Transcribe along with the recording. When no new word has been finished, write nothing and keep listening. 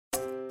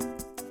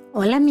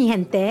Hola, mi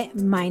gente.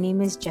 My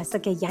name is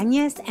Jessica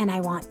Yanez, and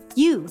I want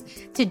you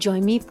to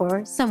join me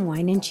for some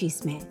Wine and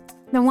Chisme.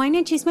 The Wine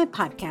and Chisme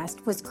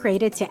podcast was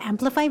created to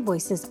amplify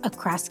voices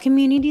across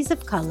communities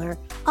of color,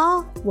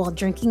 all while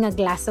drinking a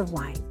glass of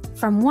wine.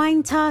 From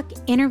wine talk,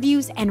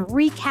 interviews, and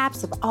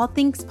recaps of all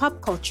things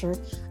pop culture,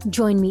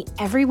 join me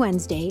every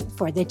Wednesday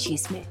for the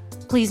Chisme.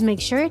 Please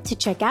make sure to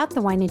check out the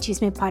Wine and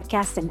Chisme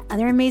podcast and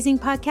other amazing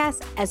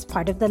podcasts as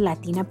part of the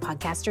Latina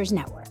Podcasters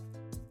Network.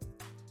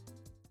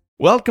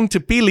 Welcome to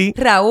Pili,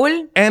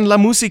 Raúl, and La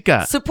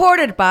Música,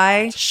 supported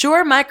by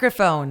Shure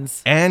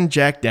Microphones and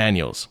Jack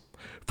Daniels.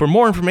 For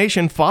more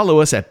information,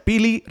 follow us at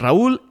Pili,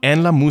 Raúl,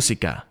 and La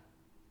Música.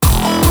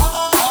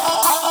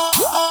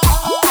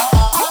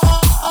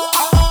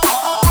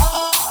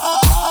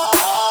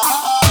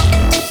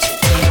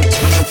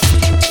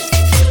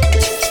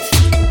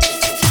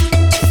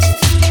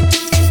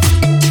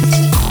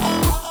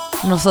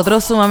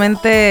 Nosotros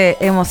sumamente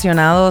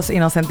emocionados y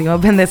nos sentimos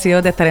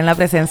bendecidos de estar en la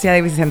presencia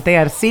de Vicente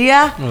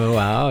Garcia,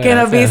 que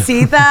nos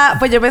visita.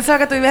 Pues yo pensaba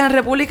que tú vivías en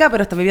República,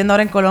 pero estás viviendo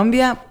ahora en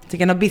Colombia, así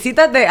que nos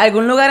visitas de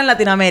algún lugar en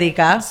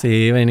Latinoamérica.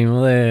 Sí,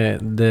 venimos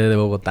de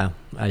Bogotá.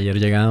 Ayer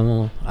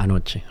llegamos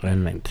anoche,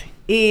 realmente.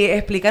 Y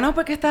explícanos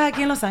por qué estás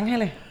aquí en Los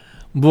Ángeles.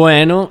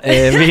 Bueno,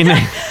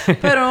 vine...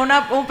 Pero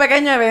un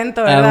pequeño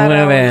evento, ¿verdad? A un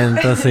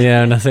evento, sí,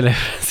 a una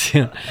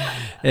celebración.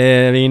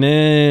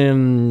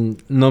 Vine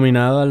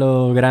nominado a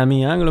los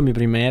Grammy Anglo, mi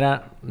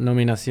primera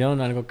nominación,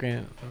 algo que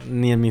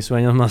ni en mis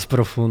sueños más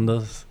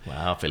profundos.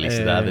 Wow,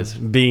 felicidades.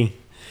 Vi.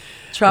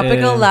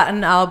 Tropical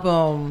Latin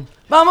Album.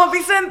 ¡Vamos,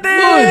 Vicente!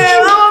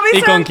 ¡Vamos, Vicente!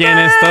 ¿Y con quién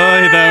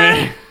estoy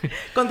también?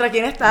 ¿Contra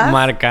quién estás?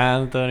 Marc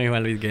Anthony,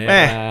 Juan Luis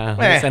Guerra,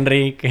 Luis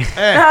Enrique.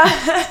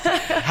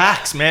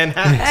 Hacks, man,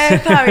 hacks.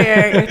 Está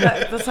bien.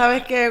 Tú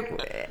sabes que...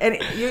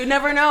 You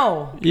never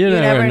know. You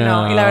never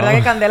know. Y la verdad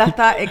que Candela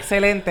está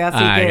excelente,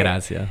 así que...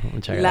 gracias.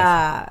 Muchas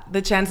gracias.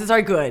 The chances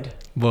are good.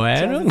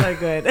 Bueno. The chances are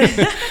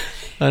good.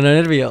 No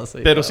nervioso.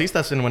 Pero sí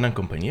estás en buena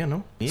compañía,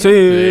 ¿no? Sí.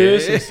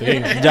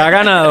 Ya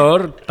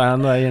ganador,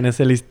 estando ahí en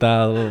ese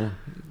listado.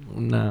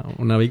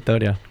 Una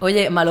victoria.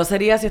 Oye, malo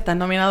sería si estás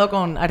nominado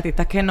con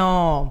artistas que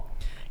no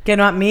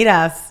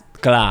admiras.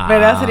 Claro.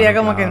 ¿Verdad? Sería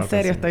como que en sí.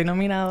 serio, estoy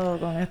nominado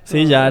con esto.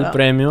 Sí, ya ¿verdad? el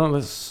premio,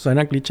 pues,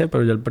 suena cliché,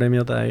 pero ya el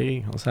premio está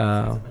ahí. O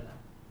sea,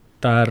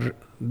 estar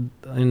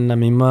en la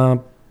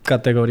misma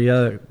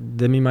categoría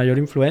de mi mayor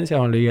influencia,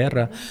 Juan Luis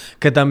Guerra,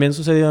 que también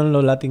sucedió en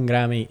los Latin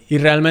Grammy. Y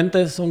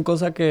realmente son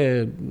cosas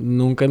que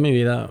nunca en mi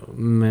vida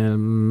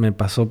me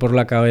pasó por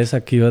la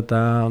cabeza que iba a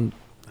estar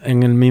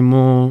en el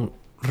mismo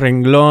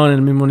renglón,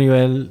 el mismo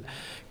nivel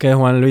que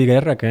Juan Luis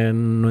Guerra, que es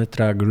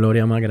nuestra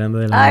gloria más grande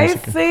de la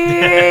música.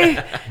 ¡Ay, sí!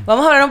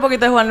 Vamos a hablar un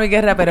poquito de Juan Luis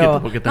Guerra,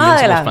 pero porque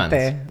más también somos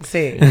adelante.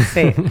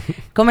 Sí.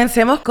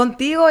 Comencemos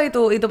contigo y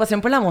tu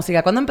pasión por la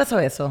música. ¿Cuándo empezó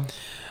eso?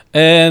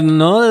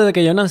 No, desde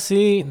que yo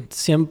nací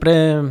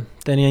siempre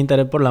tenía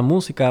interés por la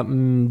música.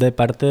 De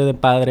parte de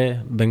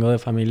padre, vengo de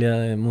familia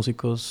de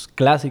músicos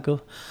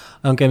clásicos,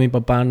 aunque mi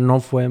papá no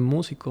fue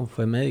músico,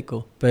 fue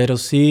médico, pero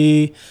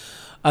sí...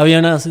 Había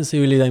una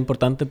sensibilidad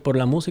importante por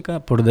la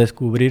música, por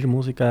descubrir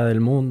música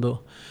del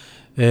mundo.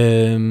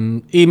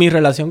 Y mi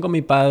relación con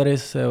mi padre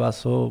se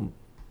basó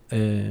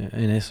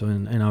en eso,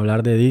 en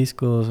hablar de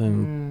discos,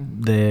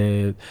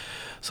 de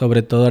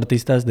sobre todo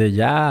artistas de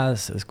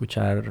jazz,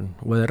 escuchar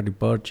Weather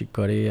Report, Chick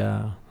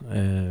Corea,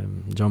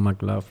 John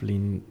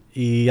McLaughlin.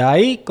 Y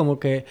ahí como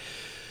que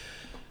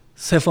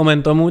se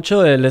fomentó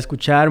mucho el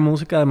escuchar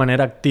música de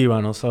manera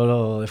activa, no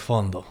solo de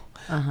fondo.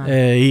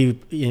 Y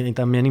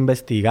también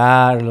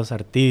investigar los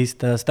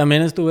artistas.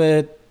 También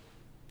estuve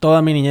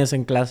toda mi niñez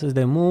en clases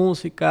de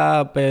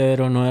música,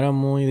 pero no era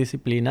muy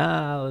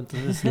disciplinado,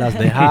 entonces las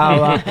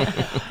dejaba.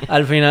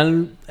 Al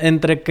final,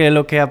 entre que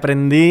lo que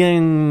aprendí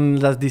en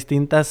las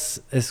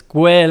distintas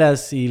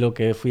escuelas y lo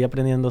que fui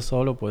aprendiendo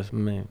solo, pues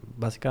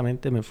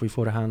básicamente me fui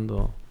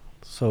forjando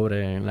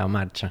sobre la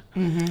marcha.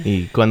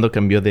 ¿Y cuándo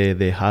cambió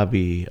de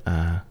hobby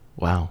a,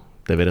 wow,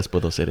 de veras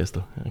puedo hacer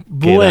esto?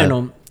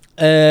 Bueno...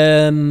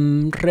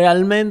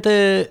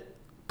 realmente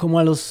como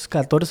a los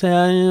 14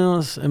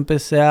 años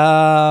empecé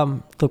a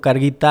tocar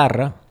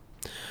guitarra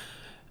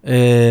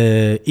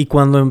y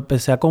cuando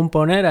empecé a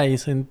componer ahí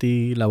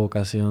sentí la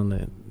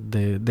vocación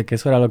de que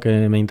eso era lo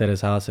que me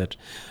interesaba hacer.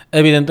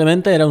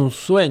 Evidentemente era un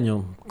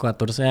sueño.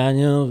 14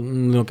 años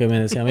lo que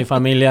me decía mi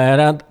familia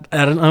era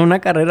una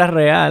carrera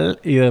real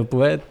y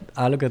después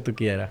haz lo que tú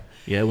quieras.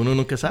 Y uno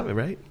nunca sabe,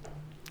 ¿right?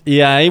 Y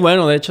ahí,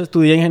 bueno, de hecho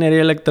estudié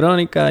ingeniería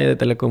electrónica y de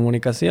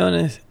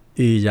telecomunicaciones.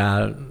 Y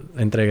ya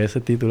entregué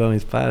ese título a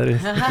mis padres.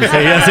 Y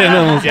seguí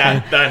haciendo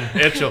música. Ya,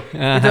 done, hecho.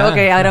 Y tú, ok,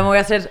 ahora me voy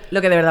a hacer lo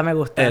que de verdad me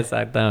gusta.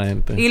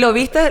 Exactamente. ¿Y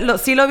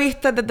sí lo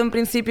viste desde un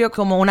principio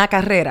como una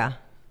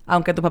carrera?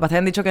 Aunque tus papás te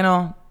hayan dicho que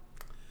no.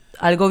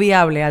 Algo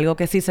viable, algo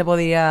que sí se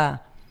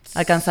podía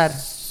alcanzar.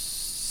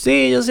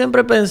 Sí, yo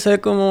siempre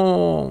pensé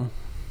como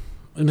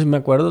Me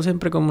acuerdo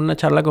siempre como una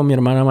charla con mi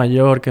hermana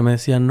mayor que me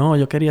decía, no,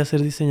 yo quería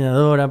ser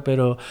diseñadora,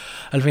 pero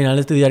al final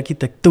estudié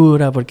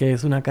arquitectura porque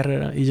es una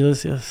carrera. Y yo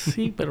decía,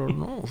 sí, pero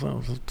no, o sea,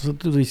 es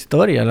tu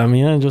historia. La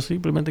mía, yo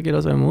simplemente quiero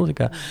hacer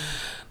música.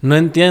 No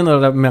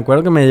entiendo. Me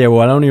acuerdo que me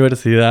llevó a la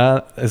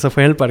universidad. Eso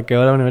fue en el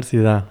parqueo de la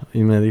universidad.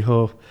 Y me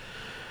dijo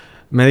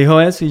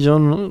eso y yo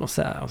no, o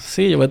sea,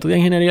 sí, yo voy a estudiar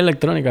ingeniería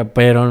electrónica,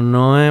 pero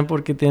no es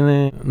porque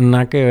tiene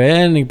nada que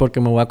ver ni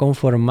porque me voy a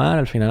conformar.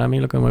 Al final a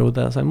mí lo que me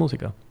gusta es hacer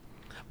música.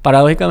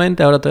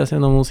 Paradójicamente ahora estoy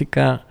haciendo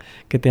música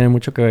que tiene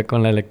mucho que ver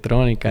con la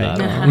electrónica.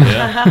 Claro.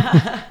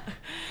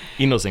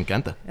 Y nos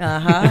encanta.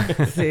 Ajá,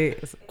 sí.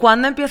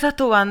 ¿Cuándo empiezas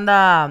tu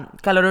banda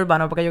Calor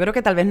Urbano? Porque yo creo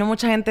que tal vez no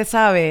mucha gente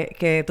sabe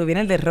que tú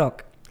vienes de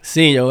rock.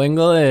 Sí, yo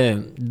vengo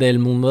del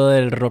mundo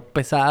del rock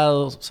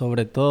pesado,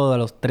 sobre todo a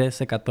los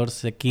 13,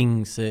 14,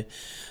 15.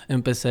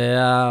 Empecé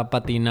a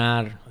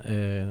patinar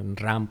en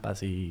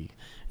rampas y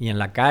en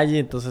la calle.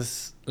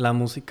 Entonces la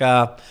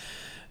música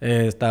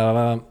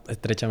estaba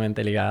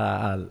estrechamente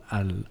ligada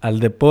al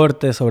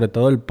deporte, sobre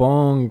todo el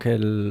punk,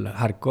 el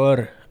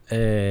hardcore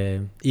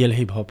y el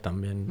hip hop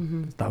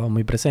también. Estaba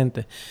muy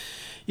presente.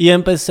 Y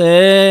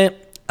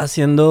empecé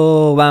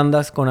haciendo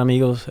bandas con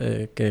amigos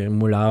que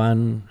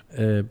emulaban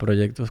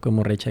proyectos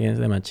como Rage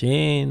Against the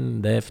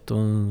Machine,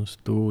 Deftones,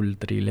 Tool,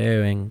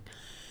 311.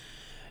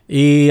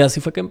 Y así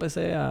fue que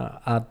empecé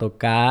a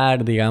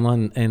tocar, digamos,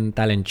 en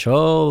talent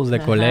shows de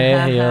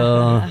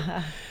colegio.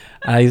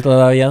 Ahí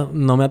todavía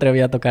no me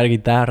atrevía a tocar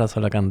guitarra,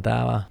 solo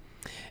cantaba.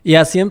 Y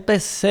así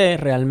empecé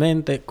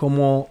realmente.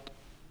 Como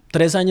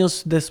 3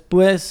 años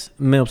después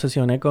me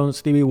obsesioné con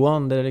Stevie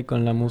Wonder y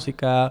con la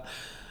música,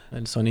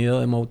 el sonido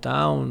de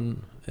Motown,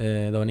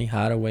 Donny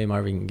Hathaway,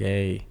 Marvin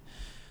Gaye.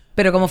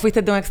 Pero ¿cómo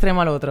fuiste de un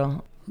extremo al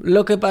otro?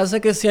 Lo que pasa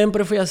es que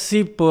siempre fui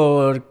así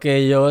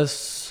porque yo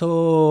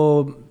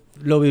eso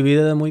lo viví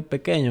desde muy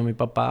pequeño. Mi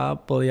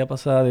papá podía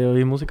pasar de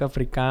oír música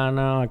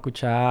africana a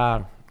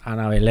escuchar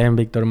Ana Belén,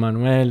 Víctor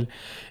Manuel,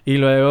 y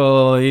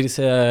luego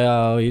irse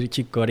a oír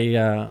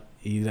chicoría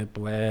y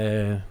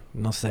después,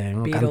 no sé,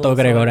 un canto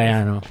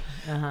gregoriano.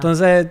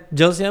 Entonces,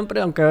 yo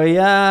siempre, aunque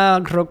oía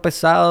rock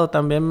pesado,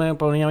 también me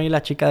ponía a oír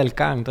la chica del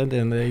canto,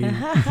 ¿entiendes?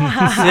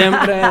 Y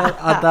siempre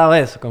hasta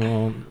eso,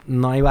 como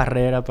no hay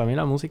barrera. Para mí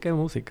la música es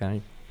música.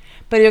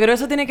 Pero yo creo que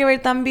eso tiene que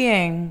ver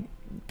también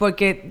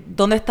porque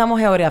 ¿dónde estamos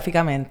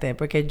geográficamente?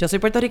 Porque yo soy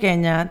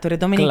puertorriqueña, tú eres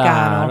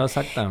dominicano. Claro,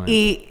 exactamente.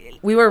 Y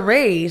we were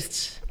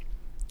raised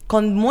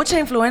con mucha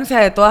influencia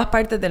de todas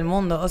partes del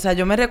mundo. O sea,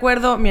 yo me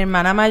recuerdo mi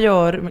hermana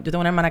mayor, yo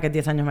tengo una hermana que es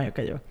 10 años mayor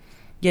que yo,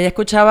 y ella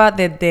escuchaba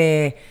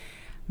desde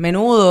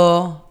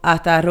Menudo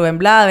hasta Rubén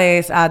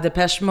Blades, a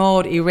Depeche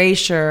Mode,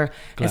 Erasure. Claro.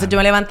 Entonces yo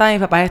me levantaba y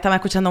mis papás estaban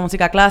escuchando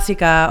música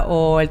clásica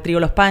o el trío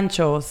Los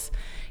Panchos.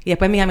 Y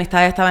después mis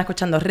amistades estaban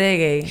escuchando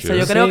reggae. Sure.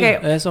 O sea, yo creo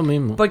que eso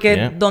mismo.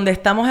 Porque donde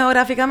estamos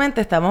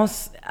geográficamente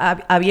estamos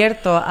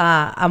abiertos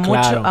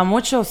a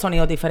muchos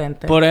sonidos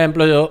diferentes. Por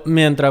ejemplo, yo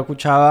mientras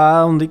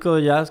escuchaba un disco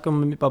de jazz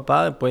con mi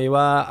papá, después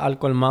iba al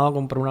colmado a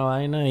comprar una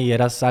vaina y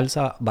era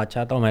salsa,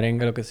 bachata o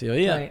merengue, lo que se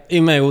oía. Right. Y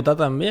me gusta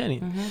también.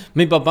 Y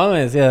mi papá me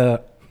decía,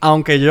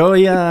 aunque yo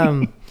oía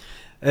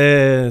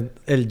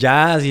el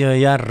jazz y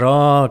oía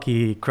rock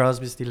y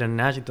Crosby, Stills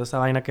Nash y toda esa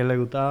vaina que él le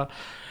gustaba,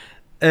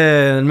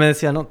 él me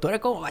decía, no, tú eres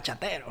como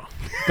bachatero.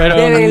 Pero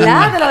de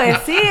verdad, te lo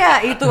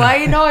decía. Y tú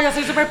ahí, no, yo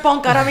soy super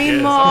punk ahora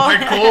mismo.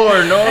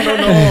 Hardcore, no.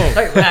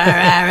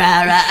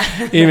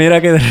 Y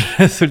mira que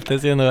resulté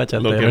siendo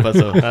bachatero. Lo que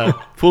pasó.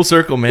 Full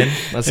circle, man.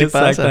 Así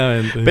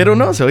pasa. Pero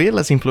no, se oye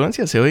las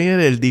influencias, se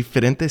oye el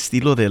diferente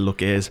estilo de lo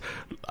que es.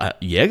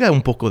 Llega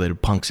un poco del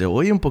punk, se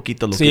oye un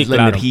poquito lo que es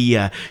la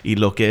energía y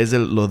lo que es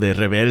lo de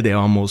rebelde,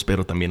 vamos,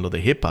 pero también lo de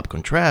hip hop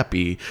con trap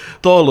y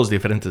todos los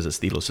diferentes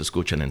estilos se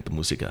escuchan en tu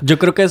música. Yo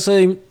creo que eso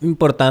es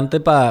importante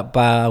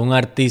para un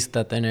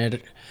artista,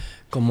 tener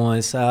como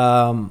ese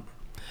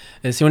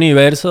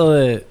universo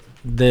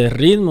de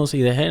ritmos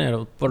y de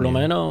género. Por lo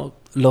menos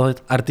los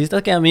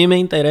artistas que a mí me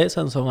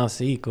interesan son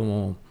así,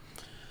 como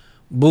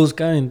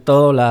buscan en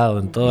todo lado,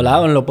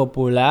 en lo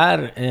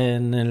popular,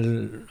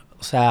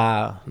 o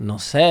sea, no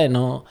sé,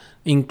 no,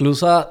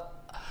 incluso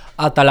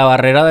hasta la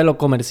barrera de lo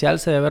comercial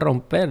se debe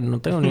romper. No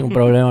tengo ningún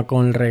problema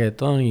con el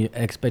reggaetón y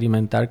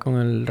experimentar con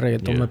el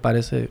reggaetón me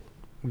parece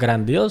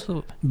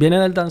grandioso. Viene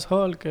del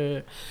dancehall,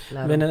 que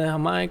viene de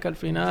Jamaica al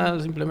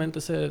final,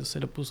 simplemente se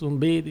le puso un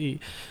beat y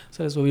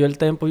se le subió el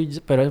tempo,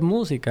 pero es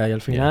música y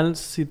al final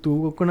si tú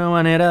buscas una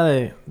manera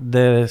de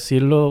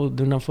decirlo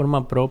de una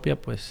forma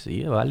propia, pues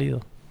sí, es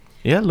válido.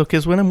 Lo que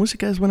es buena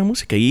música es buena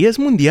música. Y es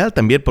mundial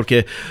también,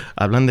 porque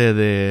hablan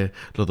de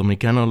lo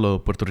dominicano,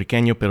 lo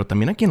puertorriqueño, pero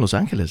también aquí en Los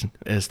Ángeles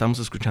estamos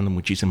escuchando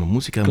muchísima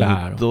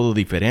música, todo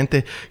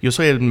diferente. Yo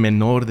soy el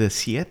menor de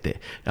 7.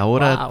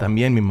 Ahora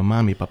también mi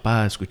mamá, mi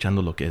papá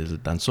escuchando lo que es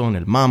el danzón,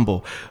 el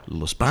mambo,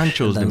 los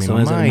panchos de mi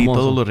mamá y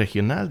todo lo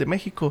regional de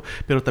México.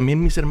 Pero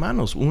también mis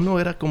hermanos. Uno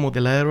era como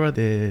de la era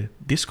de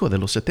disco de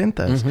los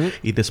 70s.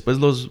 Y después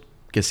los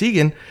que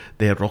siguen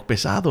de rock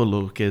pesado,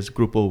 lo que es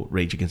grupo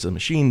Rage Against the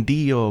Machine,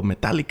 Dio,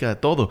 Metallica,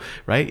 todo,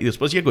 right? Y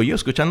después llego yo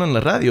escuchando en la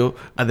radio,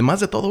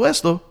 además de todo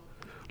esto,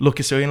 lo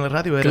que se oye en la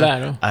radio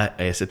era a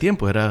ese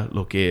tiempo era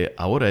lo que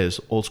ahora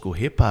es old school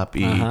hip hop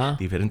y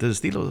diferentes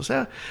estilos. O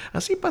sea,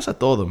 así pasa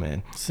todo,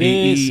 man.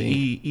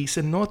 Y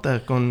se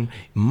nota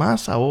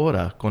más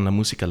ahora con la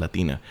música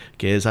latina,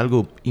 que es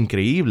algo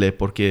increíble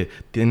porque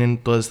tienen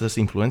todas estas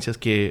influencias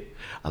que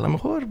a lo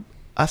mejor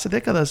hace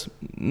décadas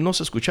no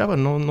se escuchaba,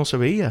 no se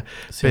veía.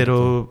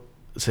 Pero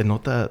se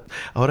nota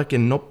ahora que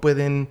no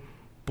pueden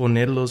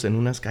ponerlos en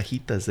unas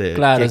cajitas de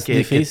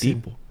qué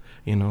tipo.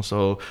 You know?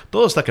 So,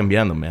 todo está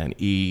cambiando, man.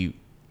 Y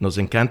nos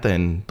encanta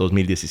en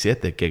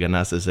 2017 que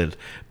ganaste el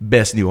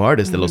Best New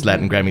Artist de los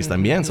Latin Grammys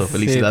también. So,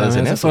 felicidades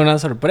en eso. Fue una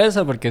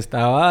sorpresa porque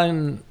estaba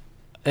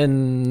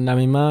en la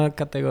misma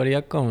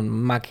categoría con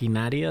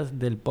maquinarias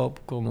del pop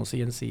como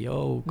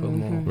CNCO,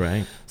 como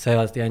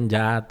Sebastián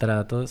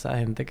Yatra, toda esa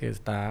gente que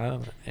está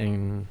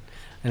en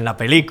la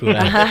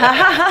película.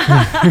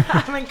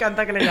 Me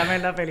encanta que le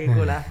llamen la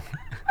película.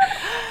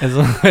 Eso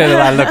es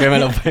verdad lo que me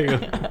lo pego.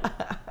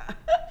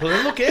 Pues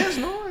es lo que es,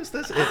 ¿no?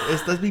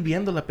 Estás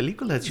viviendo la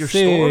película. It's your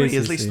story.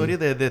 Es la historia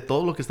de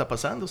todo lo que está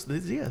pasando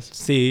estos días.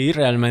 Sí,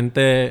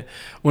 realmente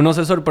uno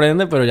se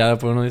sorprende, pero ya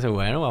después uno dice,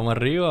 bueno, vamos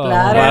arriba.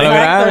 Claro,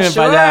 vamos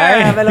exacto. para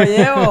allá, me lo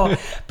llevo.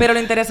 Pero lo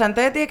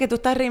interesante de ti es que tú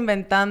estás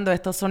reinventando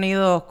estos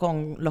sonidos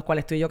con los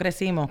cuales tú y yo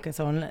crecimos, que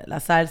son la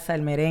salsa,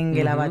 el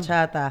merengue, la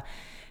bachata.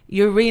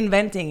 You're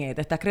reinventing it.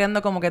 Estás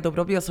creando como que tu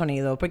propio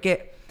sonido.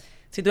 Porque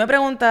si tú me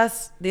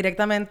preguntas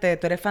directamente,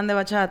 ¿tú eres fan de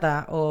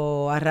bachata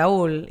o a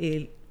Raúl?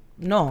 Y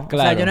no, o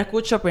sea, yo no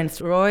escucho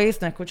Prince Royce,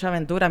 no escucho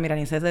Aventura, mira,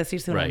 ni sé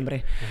decir su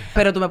nombre.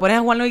 Pero tú me pones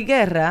a Juan Luis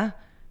Guerra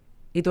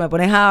y tú me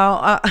pones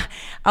a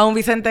un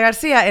Vicente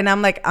García and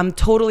I'm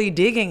totally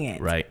digging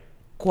it.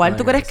 ¿Cuál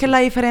tú crees que es la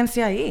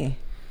diferencia ahí?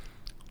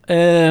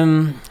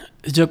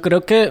 Yo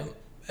creo que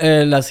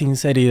la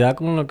sinceridad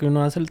con lo que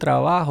uno hace el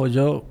trabajo.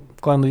 Yo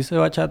cuando hice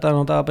bachata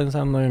no estaba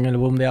pensando en el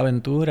boom de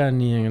Aventura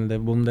ni en el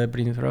boom de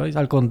Prince Royce.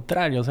 Al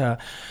contrario, o sea,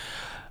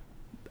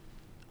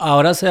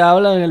 ahora se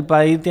habla en el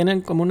país,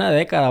 tienen como una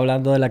década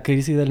hablando de la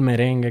crisis del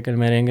merengue, que el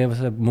merengue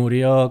se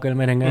murió, que el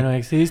merengue no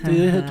existe. Y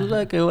dije, tú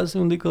sabes que voy a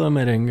hacer un disco de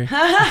merengue.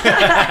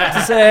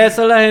 Entonces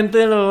eso la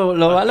gente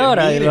lo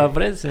valora y lo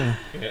aprecia.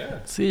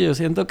 Sí, yo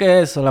siento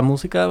que eso, la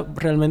música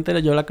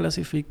realmente yo la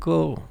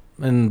clasifico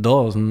en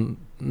dos,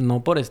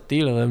 no por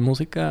estilo, es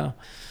música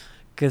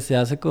que se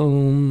hace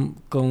con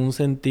un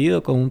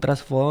sentido, con un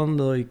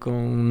trasfondo y con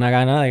una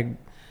gana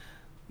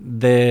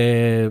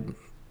de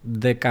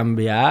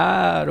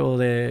cambiar o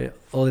de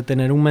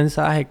tener un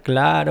mensaje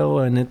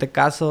claro. En este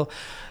caso,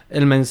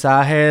 el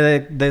mensaje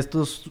de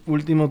estos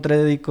últimos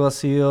 3 discos ha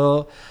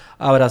sido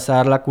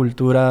abrazar la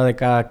cultura de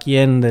cada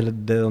quien,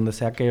 de donde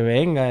sea que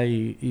venga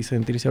y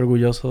sentirse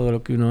orgulloso de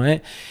lo que uno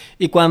es.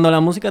 Y cuando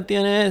la música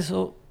tiene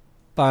eso,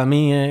 para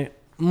mí es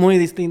muy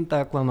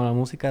distinta cuando la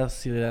música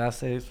se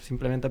hace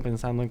simplemente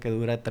pensando en que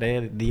dura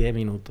 10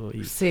 minutos.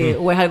 Sí,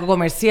 o es algo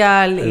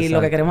comercial y lo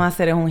que queremos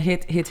hacer es un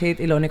hit,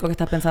 y lo único que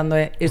estás pensando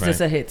es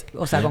just a hit.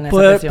 O sea, con esa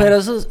presión. Pero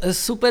eso es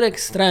súper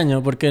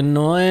extraño porque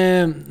no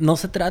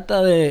se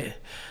trata de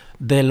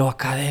lo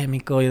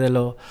académico y de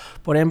lo...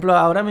 Por ejemplo,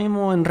 ahora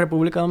mismo en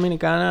República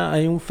Dominicana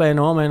hay un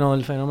fenómeno,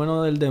 el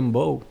fenómeno del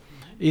dembow.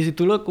 Y si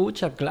tú lo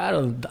escuchas,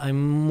 claro, hay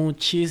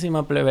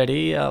muchísima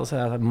plebería, o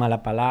sea,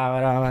 mala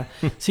palabra.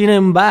 Sin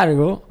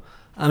embargo,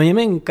 a mí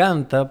me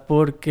encanta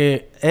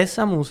porque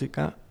esa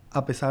música,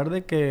 a pesar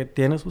de que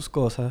tiene sus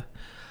cosas,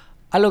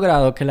 ha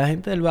logrado que la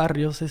gente del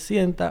barrio se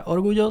sienta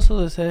orgulloso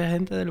de ser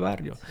gente del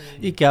barrio.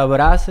 Sí. Y que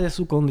abrace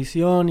su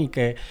condición y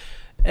que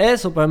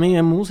eso para mí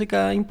es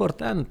música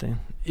importante.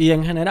 Y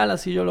en general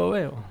así yo lo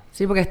veo.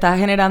 Sí, porque estás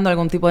generando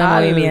algún tipo de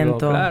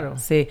movimiento. Claro.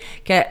 Sí.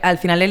 Que al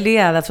final del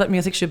día, that's what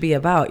music should be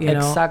about, you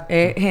know?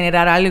 Es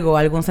generar algo,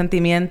 algún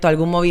sentimiento,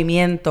 algún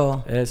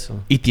movimiento. Eso.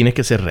 Y tiene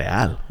que ser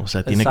real. O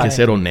sea, tiene que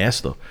ser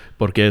honesto.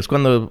 Porque es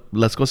cuando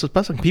las cosas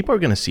pasan. People are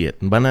gonna see it.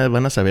 Van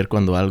a saber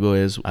cuando algo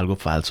es algo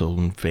falso,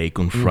 un fake,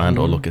 un front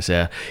o lo que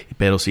sea.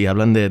 Pero si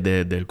hablan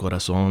del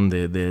corazón,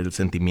 del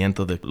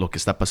sentimiento, de lo que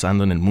está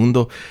pasando en el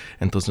mundo,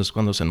 entonces es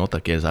cuando se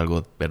nota que es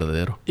algo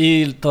verdadero.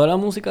 Y toda la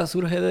música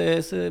surge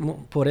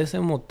por ese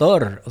motor.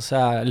 O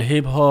sea, el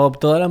hip hop,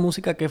 toda la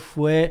música que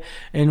fue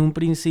en un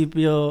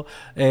principio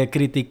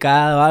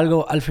criticada o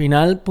algo, al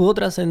final pudo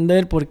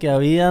trascender porque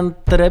habían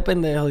 3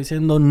 pendejos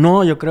diciendo,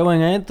 no, yo creo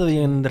en esto y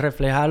en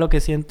reflejar lo que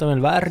siento en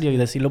el barrio y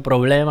decir los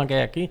problemas que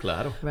hay aquí.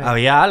 Claro.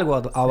 Había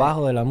algo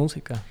abajo de la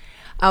música.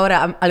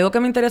 Ahora, algo que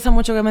me interesa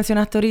mucho que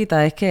mencionaste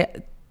ahorita es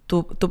que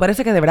tú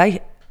parece que de verdad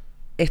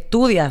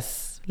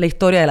estudias la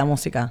historia de la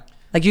música.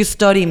 Like you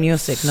study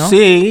music, ¿no?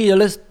 Sí, yo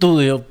lo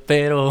estudio,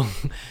 pero...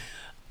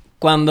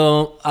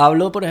 Cuando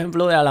hablo, por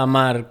ejemplo, de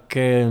Alamar,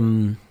 que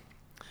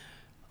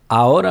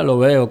ahora lo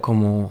veo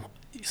como...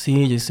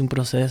 Sí, yo hice un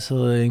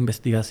proceso de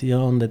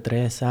investigación de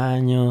 3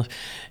 años,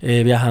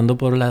 viajando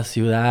por las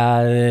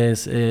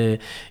ciudades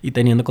y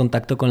teniendo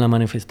contacto con las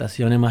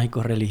manifestaciones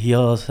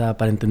mágico-religiosas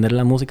para entender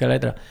la música y la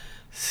letra.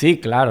 Sí,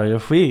 claro, yo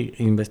fui,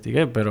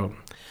 investigué, pero...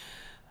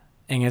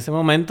 En ese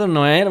momento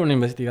no era una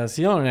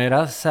investigación,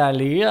 era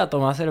salir a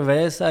tomar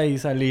cerveza y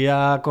salir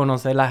a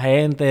conocer la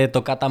gente,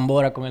 tocar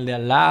tambora con el de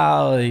al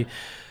lado.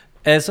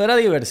 Eso era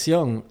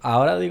diversión.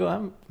 Ahora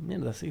digo,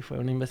 mierda, sí, fue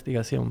una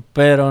investigación.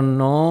 Pero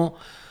no...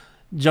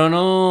 Yo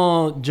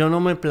no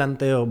me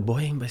planteo,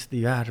 voy a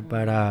investigar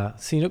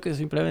sino que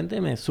simplemente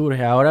me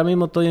surge. Ahora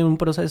mismo estoy en un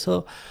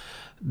proceso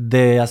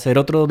de hacer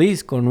otro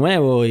disco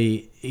nuevo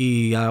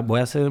y voy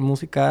a hacer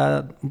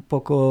música un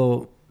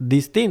poco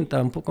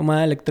distinta, un poco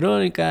más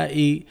electrónica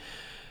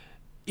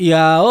y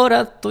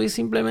ahora estoy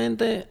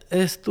simplemente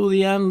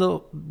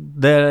estudiando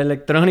de la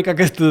electrónica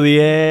que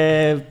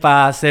estudié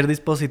para hacer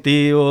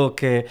dispositivos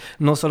que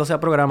no solo sea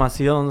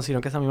programación, sino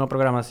que esa misma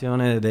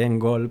programación den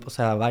golpe, o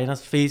sea,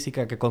 vainas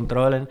físicas que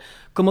controlen,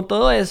 como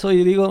todo eso.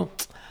 Y digo,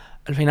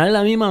 al final es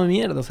la misma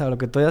mierda. O sea, lo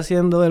que estoy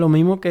haciendo es lo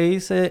mismo que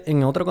hice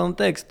en otro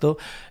contexto,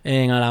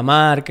 en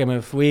Alamar, que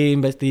me fui,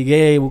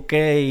 investigué,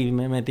 busqué y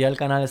me metí al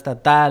canal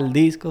estatal,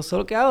 discos,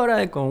 solo que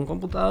ahora es con un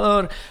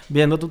computador,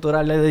 viendo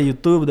tutoriales de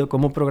YouTube de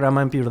cómo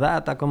programar en Pure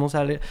Data, cómo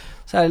sale.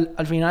 O sea,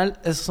 al final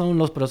esos son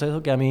los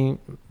procesos que a mí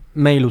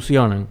me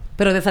ilusionan.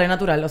 Pero te sale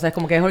natural, o sea, es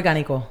como que es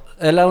orgánico.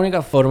 Es la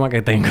única forma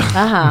que tengo.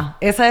 Ajá.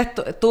 Esa es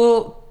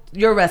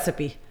your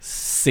recipe.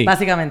 Sí.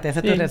 Básicamente,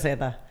 esa es tu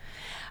receta.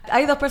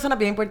 Hay dos personas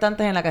bien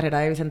importantes en la carrera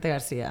de Vicente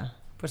García.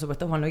 Por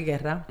supuesto, Juan Luis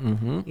Guerra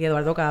y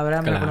Eduardo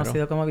Cabra, me he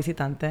conocido como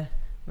visitante.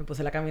 Me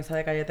puse la camisa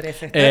de Calle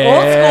 13. Old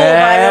school,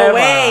 by the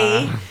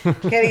way.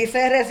 Que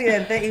dice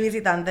residente y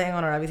visitante en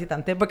honor a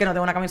visitante. Porque no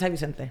tengo una camisa de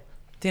Vicente.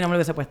 Si no me lo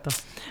hubiese puesto.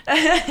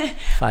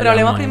 Pero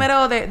hablemos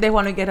primero de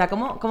Juan Luis Guerra.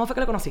 ¿Cómo fue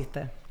que lo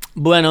conociste?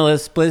 Bueno,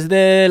 después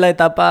de la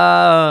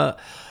etapa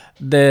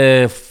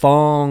de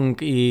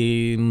funk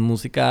y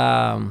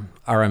música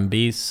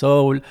R&B,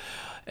 soul...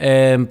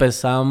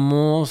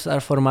 empezamos a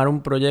formar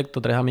un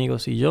proyecto, 3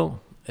 amigos y yo,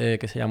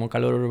 que se llamó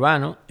Calor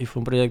Urbano, y fue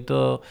un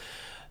proyecto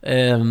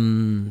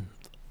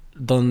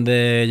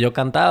donde yo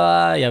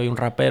cantaba y había un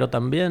rapero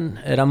también.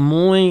 Era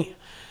muy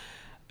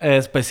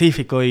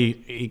específico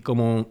y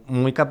como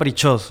muy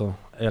caprichoso.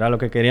 Era lo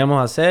que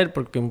queríamos hacer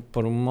porque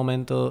por un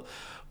momento,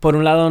 por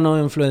un lado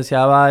nos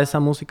influenciaba esa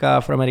música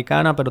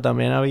afroamericana, pero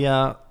también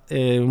había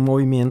un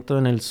movimiento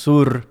en el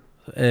sur,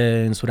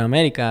 en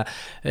Sudamérica,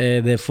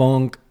 de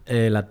funk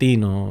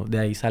latino. De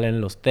ahí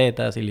salen Los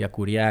Tetas, Ilia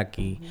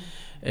Kuriaki,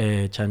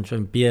 Chancho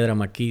en Piedra,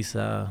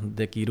 Maquisa,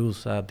 De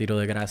Quirusa, Tiro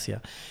de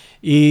Gracia.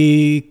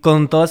 Y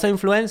con toda esa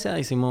influencia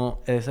hicimos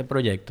ese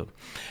proyecto.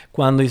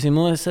 Cuando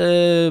hicimos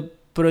ese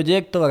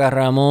proyecto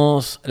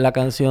agarramos la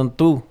canción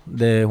Tú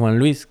de Juan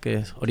Luis, que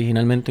es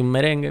originalmente un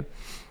merengue.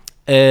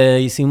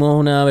 Hicimos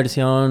una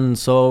versión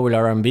soul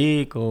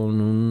R&B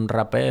con un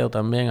rapeo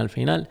también al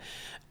final.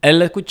 Él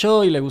la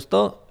escuchó y le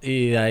gustó,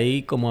 y de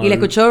ahí como... ¿Y le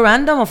escuchó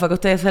random o fue que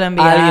ustedes se la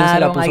enviaron? Alguien se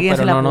la puso, ¿Alguien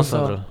pero se la no puso?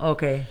 nosotros.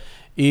 Ok.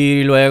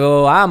 Y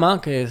luego Ama,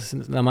 que es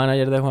la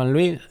manager de Juan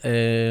Luis,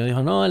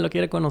 dijo, no, él lo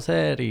quiere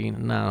conocer, y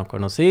nada, nos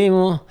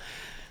conocimos.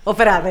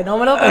 Espérate, no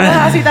me lo pongas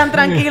así tan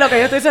tranquilo, que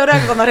yo estoy segura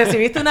que cuando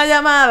recibiste una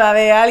llamada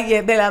de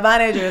alguien, de la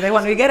manager de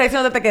Juan Luis Guerra,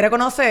 diciendo que te quiere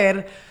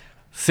conocer...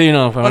 Sí,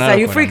 no, fue una locura.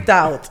 You locura. freaked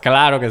out.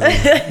 Claro que sí.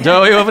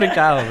 Yo vivo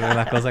freakado de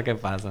las cosas que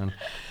pasan.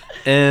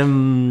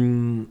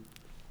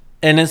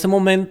 En ese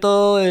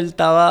momento él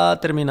estaba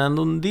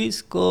terminando un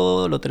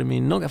disco, lo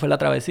terminó, que fue La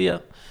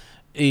Travesía,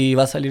 y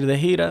iba a salir de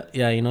gira,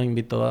 y ahí nos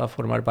invitó a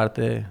formar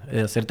parte,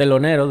 a ser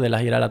telonero de la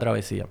gira La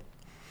Travesía.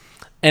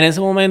 En ese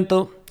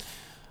momento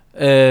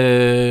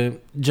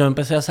yo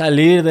empecé a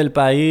salir del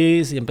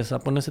país y empecé a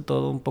ponerse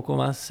todo un poco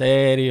más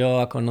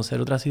serio, a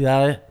conocer otras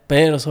ciudades,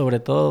 pero sobre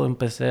todo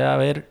empecé a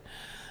ver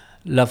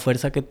la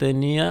fuerza que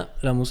tenía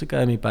la música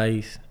de mi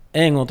país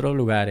en otros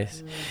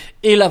lugares.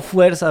 Y la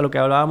fuerza, lo que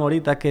hablábamos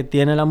ahorita, que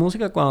tiene la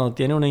música cuando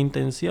tiene una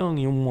intención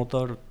y un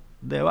motor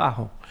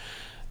debajo.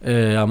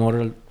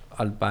 Amor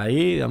al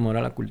país, amor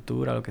a la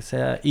cultura, lo que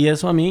sea. Y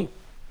eso a mí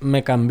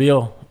me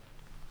cambió.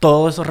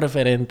 Todos esos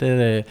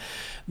referentes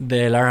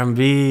del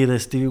R&B, de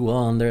Stevie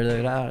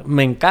Wonder,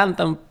 me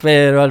encantan,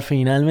 pero al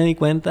final me di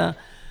cuenta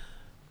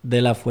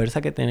de la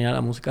fuerza que tenía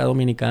la música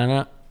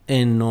dominicana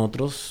en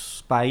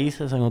otros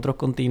países, en otros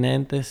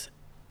continentes.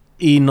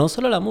 Y no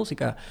solo la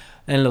música,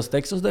 en los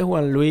textos de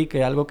Juan Luis,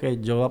 que es algo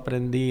que yo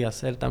aprendí a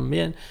hacer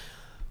también,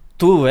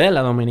 tú ves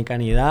la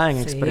dominicanidad en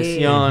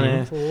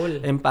expresiones,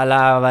 en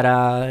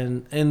palabras,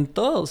 en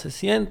todo, se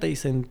siente y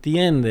se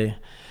entiende.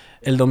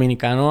 El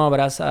dominicano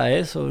abraza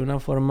eso de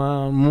una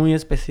forma muy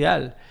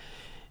especial.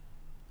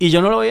 Y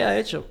yo no lo había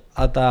hecho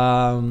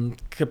hasta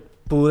que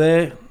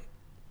pude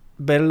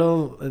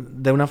verlo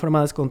de una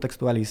forma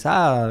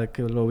descontextualizada,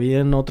 que lo vi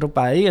en otro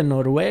país, en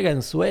Noruega,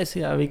 en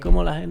Suecia, vi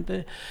cómo la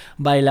gente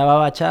bailaba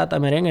bachata,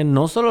 merengue,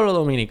 no solo los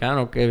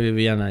dominicanos que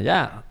vivían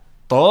allá,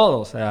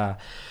 todos, o sea,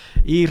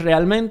 y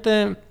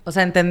realmente... O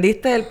sea,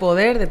 entendiste el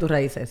poder de tus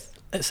raíces.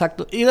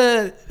 Exacto, y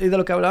de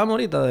lo que hablábamos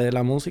ahorita, de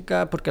la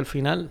música, porque al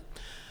final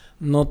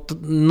no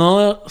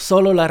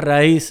solo la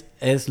raíz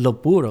es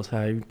lo puro, o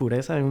sea, hay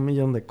pureza en un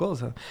millón de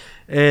cosas.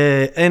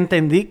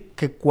 Entendí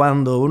que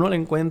cuando uno le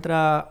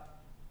encuentra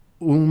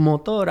un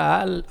motor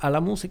a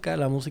la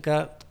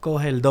música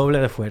coge el doble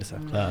de fuerza.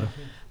 Claro.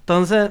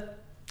 Entonces,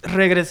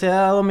 regresé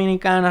a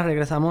Dominicana,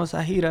 regresamos a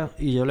esa gira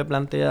y yo le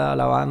planteé a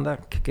la banda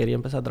que quería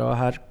empezar a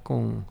trabajar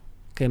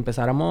que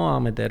empezáramos a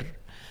meter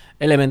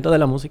elementos de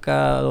la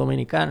música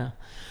dominicana.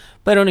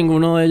 Pero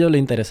ninguno de ellos le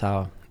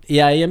interesaba. Y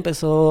ahí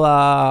empecé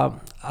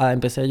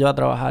yo a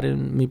trabajar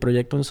en mi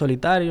proyecto en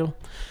solitario.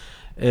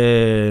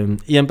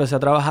 Y empecé a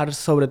trabajar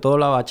sobre todo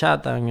la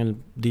bachata en el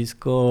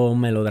disco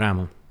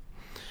Melodrama.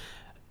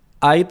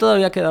 Ahí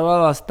todavía quedaba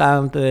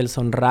bastante del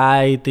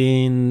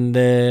songwriting,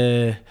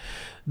 de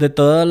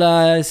toda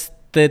la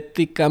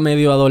estética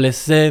medio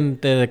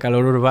adolescente de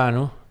Calor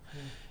Urbano.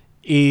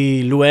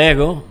 Y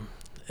luego,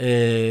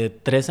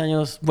 3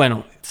 años...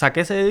 Bueno,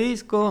 saqué ese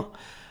disco.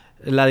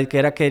 La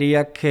disquera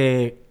quería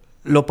que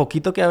lo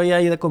poquito que había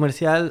ahí de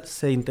comercial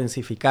se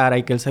intensificara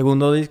y que el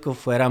segundo disco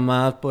fuera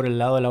más por el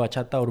lado de la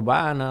bachata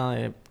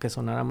urbana, que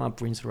sonara más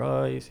Prince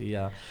Royce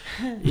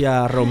y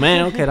a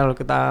Romeo, que era lo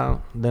que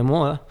estaba de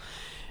moda.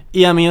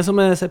 Y a mí eso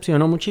me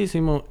decepcionó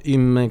muchísimo y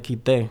me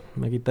quité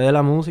de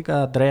la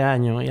música 3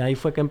 años y ahí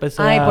fue que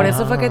empecé por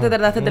eso fue que te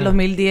tardaste del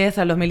 2010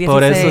 al 2016.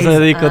 Por eso ese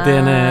disco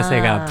tiene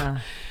ese gap.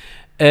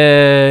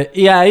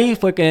 Y ahí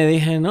fue que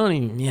dije, no,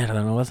 ni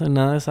mierda, no voy a hacer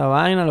nada de esa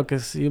vaina. Lo que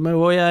sí me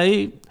voy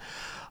ahí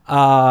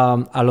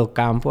a los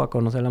campos a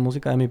conocer la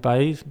música de mi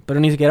país. Pero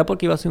ni siquiera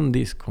porque iba a hacer un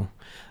disco.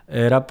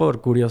 Era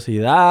por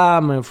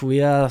curiosidad. Me fui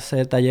a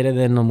hacer talleres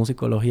de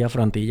etnomusicología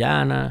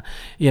frontillana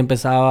y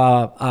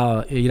empezaba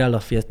a ir a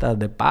las fiestas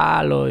de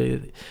palo.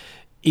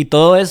 Y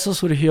todo eso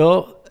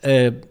surgió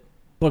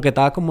porque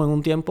estaba como en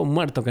un tiempo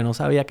muerto que no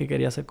sabía qué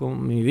quería hacer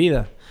con mi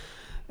vida.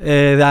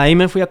 De ahí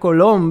me fui a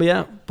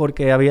Colombia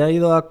porque había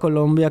ido a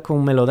Colombia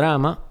con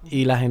Melodrama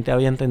y la gente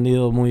había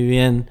entendido muy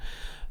bien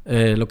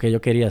lo que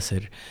yo quería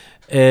hacer.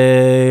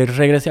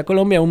 Regresé a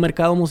Colombia a un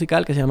mercado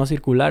musical que se llama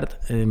Circular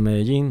en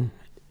Medellín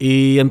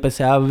y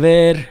empecé a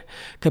ver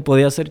que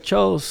podía hacer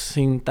shows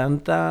sin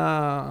tanto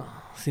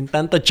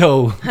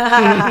show.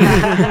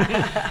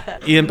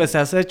 Y empecé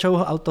a hacer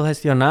shows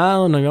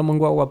autogestionados. Nos íbamos en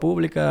guagua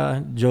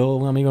pública. Yo,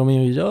 un amigo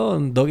mío y yo,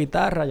 2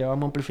 guitarras,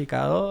 llevábamos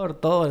amplificador,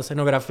 todo. La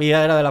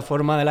escenografía era de la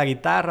forma de la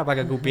guitarra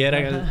para que cupiera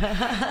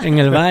en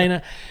el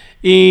vaina.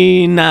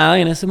 Y nada,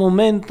 en ese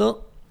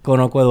momento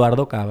conozco a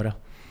Eduardo Cabra.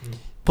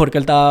 Porque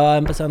él estaba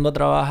empezando a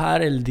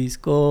trabajar el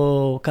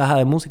disco Caja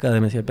de Música de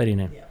Messier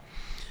Periné.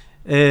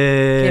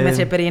 Que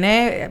Messier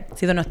Periné ha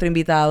sido nuestro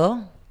invitado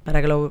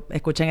para que lo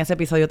escuchen ese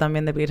episodio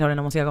también de Pedir sobre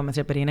la música con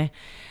Messier Periné.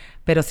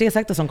 Pero sí,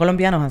 exacto, son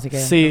colombianos, así que...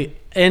 Sí,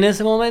 en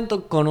ese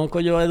momento conozco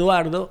yo a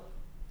Eduardo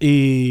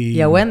y...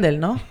 Y a Wendell,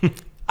 ¿no?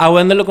 A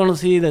Wendell lo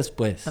conocí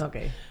después. Ok.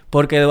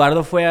 Porque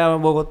Eduardo fue a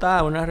Bogotá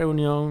a una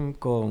reunión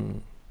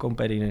con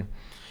Periné.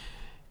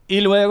 Y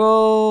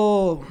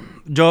luego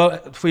yo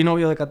fui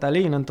novio de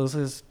Catalina,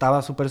 entonces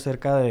estaba súper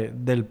cerca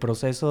del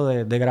proceso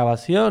de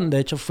grabación. De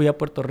hecho, fui a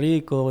Puerto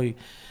Rico y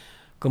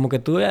como que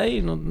estuve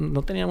ahí,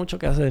 no tenía mucho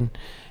que hacer.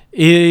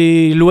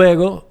 Y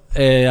luego,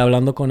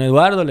 hablando con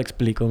Eduardo, le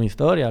explico mi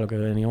historia, lo que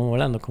veníamos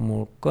hablando.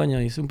 Como,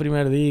 coño, hice un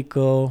primer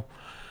disco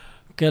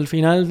que al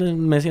final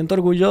me siento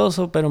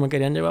orgulloso, pero me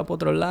querían llevar para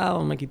otro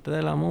lado, me quité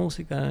de la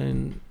música.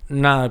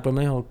 Nada, después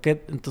me dijo,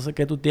 entonces,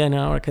 ¿qué tú tienes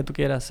ahora? ¿Qué tú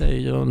quieres hacer?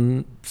 Y yo,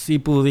 si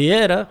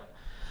pudiera,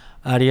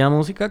 haría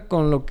música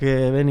con lo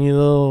que he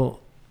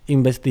venido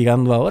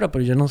investigando ahora,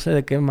 pero yo no sé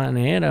de qué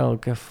manera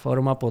o qué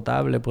forma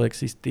potable puede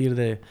existir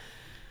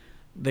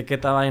de que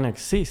esta vaina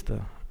exista.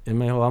 Y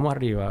me dijo, vamos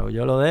arriba.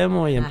 Yo lo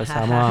demo y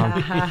empezamos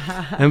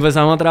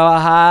a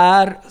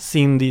trabajar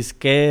sin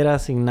disquera,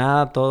 sin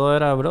nada. Todo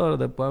era, bro,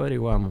 después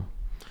averiguamos.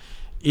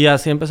 Y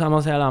así empezamos a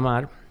hacer a la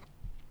mar.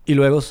 Y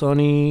luego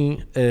Sony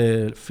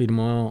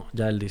firmó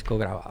ya el disco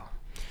grabado.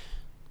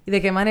 ¿Y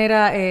de qué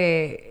manera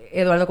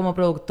Eduardo como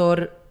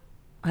productor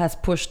has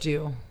pushed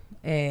you?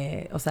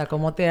 O sea,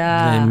 ¿cómo te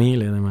ha...? De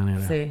miles de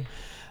maneras. Sí.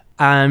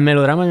 En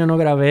Melodrama yo no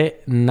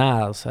grabé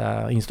nada, o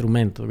sea,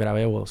 instrumentos,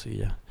 grabé voz y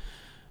ya.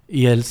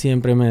 Y él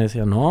siempre me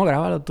decía, no,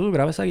 grábalo tú,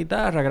 graba esa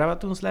guitarra,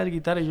 grábate un slide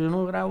guitar. Y yo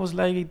no grabo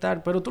slide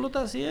guitar, pero tú lo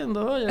estás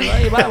haciendo, oye,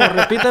 ahí vamos,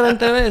 repite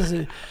 20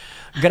 veces.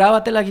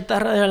 Grábate la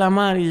guitarra de la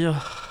mar y yo...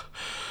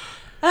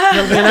 Y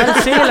al final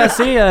sí, la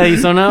hacía y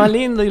sonaba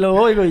lindo y lo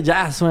oigo y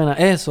ya suena.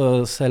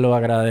 Eso se lo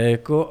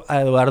agradezco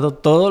a Eduardo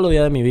todos los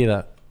días de mi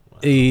vida.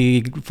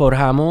 Y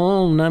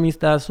forjamos una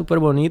amistad súper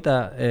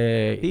bonita.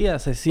 Y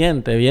se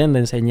siente bien de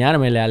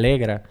enseñarme, le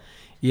alegra.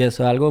 Y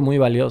eso es algo muy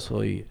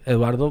valioso. Y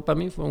Eduardo para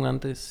mí fue un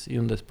antes y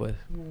un después.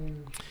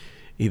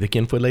 ¿Y de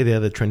quién fue la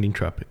idea de Trending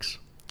Tropics?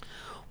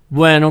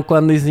 Bueno,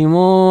 cuando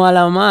hicimos A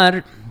la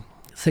Mar,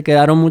 se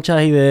quedaron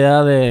muchas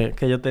ideas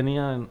que yo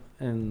tenía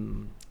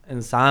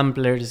en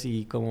samplers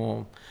y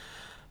como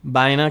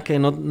vainas que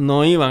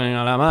no iban en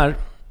A la Mar.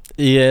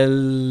 Y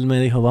él me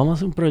dijo, vamos a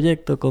hacer un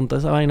proyecto con toda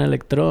esa vaina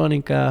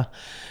electrónica.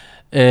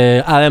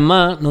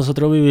 Además,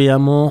 nosotros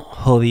vivíamos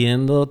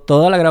jodiendo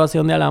toda la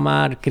grabación de A la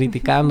Mar,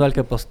 criticando al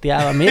que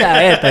posteaba.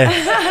 Mira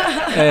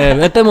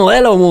este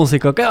modelo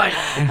músico, ¿qué vaina?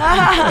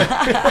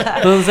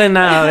 Entonces,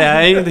 nada, de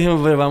ahí dijimos,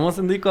 pues vamos a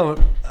hacer un disco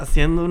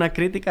haciendo una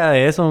crítica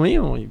de eso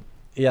mismo.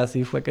 Y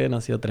así fue que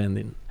nació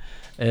Trending.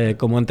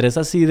 Como entre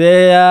esas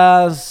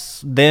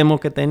ideas, demos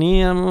que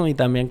teníamos y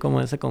también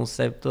como ese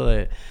concepto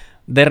de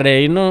de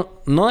reírnos,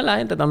 no de la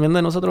gente, también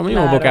de nosotros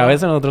mismos, porque a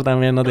veces nosotros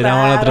también nos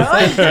tiramos a otro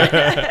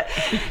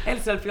El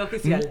selfie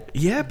oficial.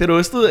 Pero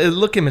esto es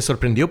lo que me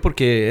sorprendió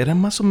porque era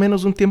más o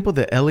menos un tiempo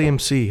de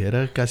LAMC,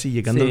 era casi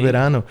llegando el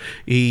verano.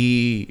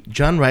 Y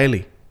John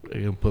Riley,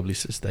 un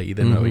publicista ahí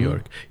de Nueva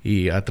York,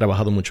 y ha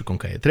trabajado mucho con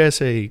Calle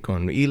 13 y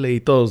con Ile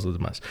y todos los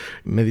demás,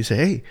 me dice,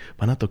 hey,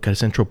 van a tocar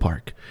Central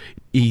Park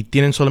y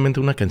tienen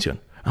solamente una canción.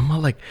 I'm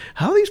all like,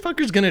 how are these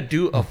fuckers gonna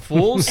do a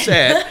full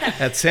set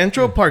at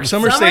Central Park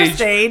Summer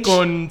Stage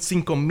con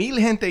 5,000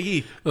 gente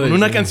allí con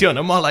una canción?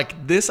 I'm all like,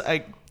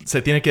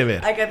 se tiene que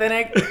ver. Hay que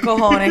tener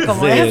cojones,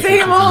 como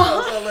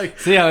decimos.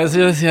 Sí, a veces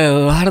yo decía,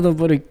 Eduardo,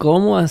 pero ¿y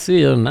cómo así?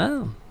 Yo,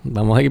 nada,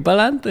 vamos a ir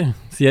para adelante.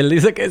 Si él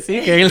dice que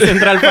sí, que en el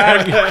Central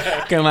Park,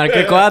 que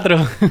marque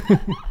 4.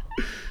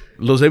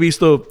 Los he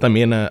visto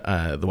también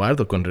a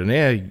Eduardo con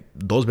René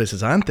 2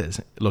 veces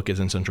antes, lo que es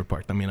en Central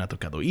Park. También ha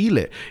tocado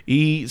Ile.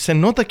 Y se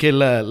nota que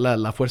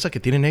la fuerza que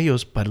tienen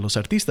ellos para los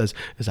artistas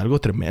es algo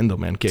tremendo,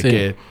 man.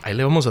 Que ahí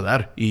le vamos a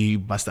dar. Y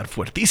va a estar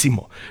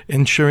fuertísimo.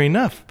 And sure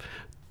enough,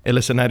 el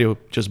escenario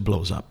just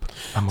blows up.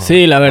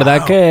 Sí, la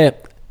verdad que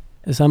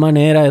esa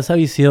manera, esa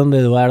visión de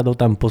Eduardo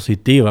tan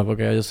positiva,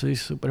 porque yo soy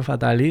súper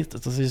fatalista.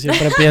 Entonces yo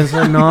siempre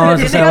pienso, no,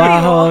 eso se va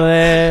a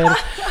joder.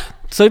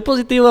 Soy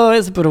positivo a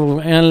veces,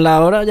 pero en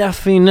la hora ya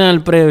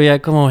final, previa,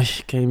 es como,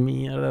 qué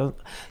mierda.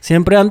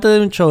 Siempre antes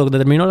de un show,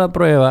 termino la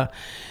prueba,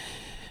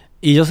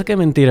 y yo sé que es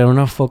mentira, es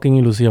una fucking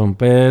ilusión,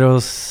 pero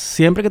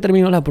siempre que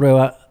termino la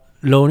prueba,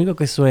 lo único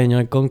que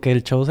sueño es con que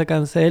el show se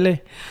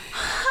cancele,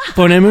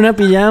 ponerme una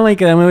pijama y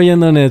quedarme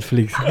oyendo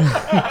Netflix.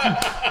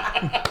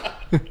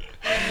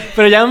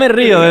 Pero ya me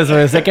río de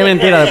eso, sé que es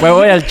mentira. Después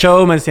voy al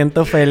show, me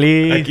siento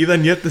feliz. Aquí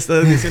Daniel te está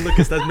diciendo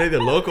que estás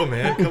medio loco,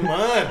 man. Come on.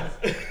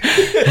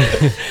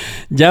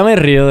 Ya me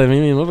río de mí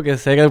mismo porque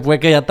sé que después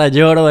que ya está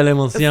lloro de la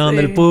emoción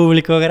del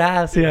público.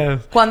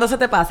 Gracias. ¿Cuándo se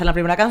te pasa? ¿En la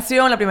primera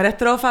canción? ¿La primera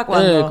estrofa?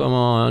 ¿Cuándo?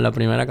 Como la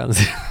primera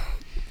canción.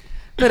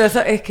 Pero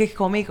eso es que es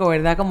cómico,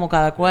 ¿verdad? Como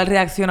cada cual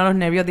reacciona a los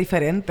nervios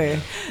diferentes.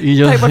 Y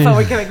yo... Ay, por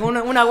favor, que venga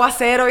un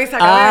aguacero y se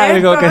acabe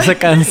algo esto. Que se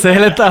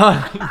cancele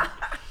esta...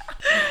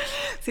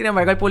 Sin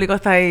embargo, el público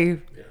está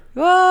ahí.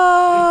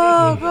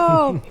 ¡Wow!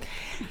 ¡Wow!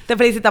 Te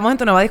felicitamos en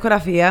tu nueva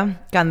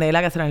discografía,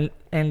 Candela, que será en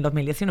el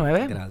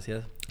 2019.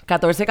 Gracias.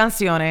 14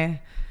 canciones.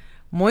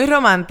 Muy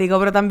romántico,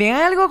 pero también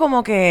hay algo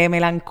como que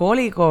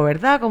melancólico,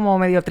 ¿verdad? Como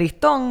medio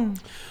tristón.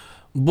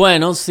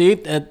 Bueno,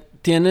 sí.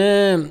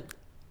 Tiene...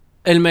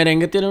 El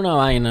merengue tiene una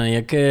vaina y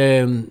es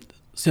que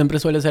siempre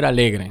suele ser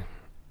alegre.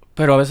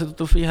 Pero a veces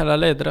tú fijas la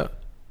letra,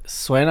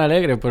 suena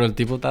alegre, pero el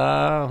tipo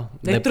está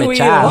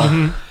despechado.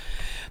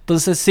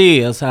 Entonces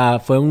sí, o sea,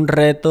 fue un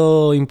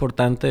reto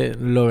importante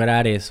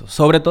lograr eso.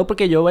 Sobre todo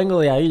porque yo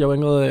vengo de ahí, yo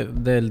vengo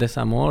del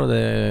desamor,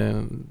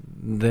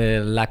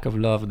 del lack of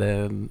love,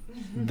 de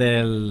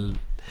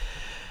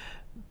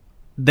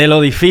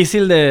lo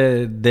difícil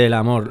del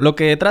amor. Lo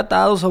que he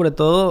tratado, sobre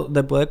todo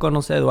después de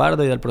conocer a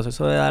Eduardo y del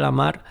proceso de dar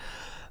amar,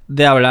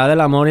 de hablar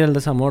del amor y el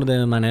desamor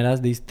de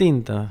maneras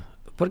distintas.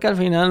 Porque al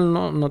final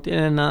no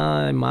tiene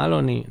nada de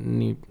malo ni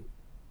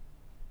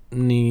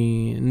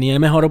es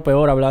mejor o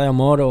peor hablar de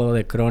amor o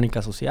de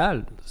crónica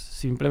social.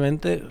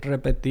 Simplemente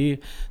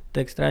repetir, te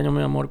extraño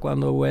mi amor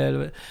cuando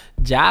vuelve.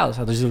 Ya, o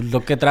sea,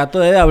 lo que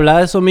trato es de hablar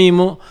de eso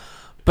mismo,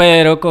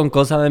 pero con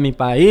cosas de mi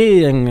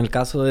país, en el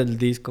caso del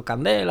disco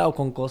Candela, o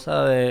con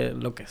cosas de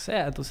lo que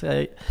sea.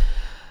 Entonces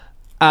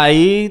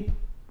ahí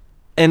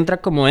entra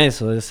como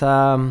eso,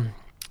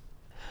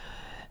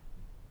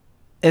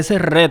 ese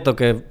reto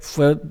que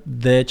fue,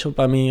 de hecho,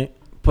 para mí,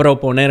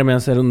 proponerme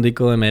hacer un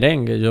disco de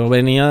merengue. Yo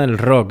venía del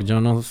rock,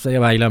 yo no sé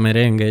bailar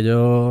merengue,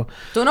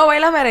 ¿Tú no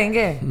bailas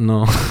merengue?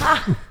 No.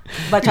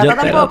 ¿Bachata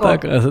tampoco?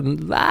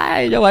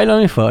 Ay, yo bailo a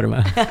mi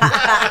forma.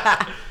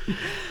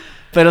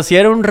 Pero sí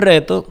era un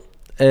reto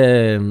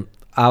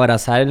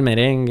abrazar el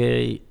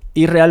merengue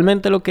y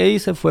realmente lo que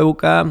hice fue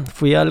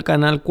fui al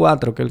canal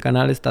 4, que es el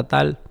canal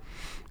estatal,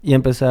 y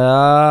empecé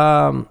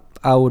a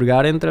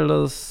hurgar entre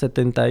los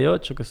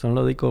 78, que son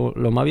los discos,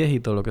 los más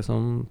viejitos, los que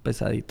son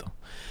pesaditos.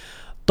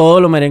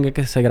 Todos los merengues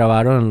que se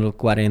grabaron en los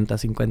 40,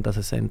 50,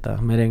 60.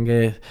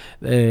 Merengue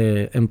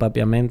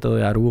empapiamiento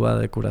de Aruba,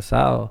 de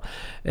Curazao.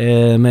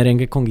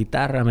 Merengue con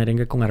guitarra,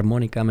 merengue con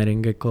armónica,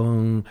 merengue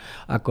con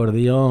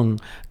acordeón.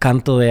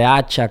 Canto de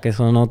hacha, que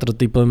son otro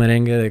tipo de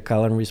merengue de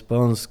call and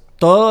response.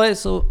 Todo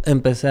eso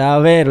empecé a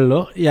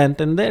verlo y a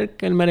entender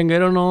que el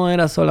merenguero no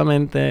era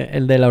solamente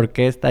el de la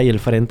orquesta y el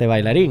frente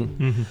bailarín.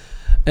 Uh-huh.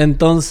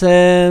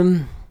 Entonces,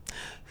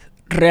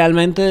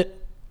 realmente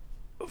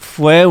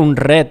fue un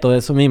reto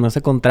eso mismo,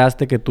 ese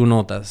contraste que tú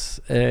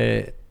notas.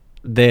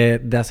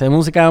 De hacer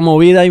música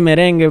movida y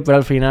merengue, pero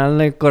al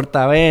final es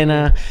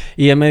cortavena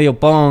y es medio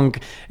punk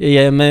y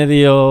es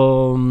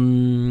medio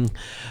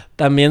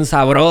también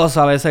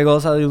sabroso, a veces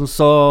goza de un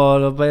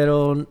solo,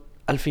 pero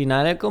al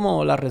final es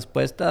como la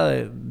respuesta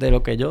de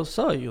lo que yo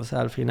soy. O sea,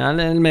 al final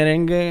el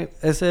merengue,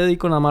 ese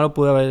disco nada más lo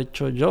pude haber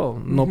hecho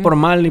yo, no por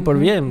mal ni por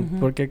bien,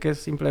 porque es que es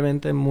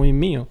simplemente muy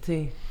mío.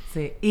 Sí,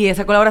 sí. Y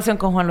esa colaboración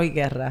con Juan Luis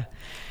Guerra.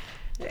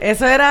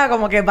 Eso era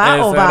como que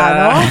va o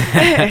va,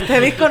 ¿no?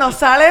 Este disco no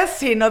sale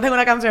si no tengo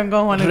una canción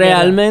con Juan Luis Guerra.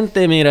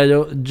 Realmente, mira,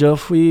 yo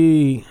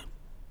fui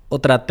o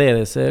traté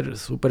de ser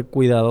súper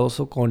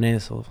cuidadoso con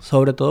eso.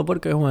 Sobre todo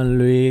porque Juan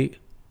Luis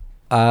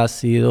ha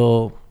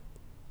estado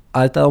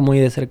muy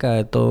de cerca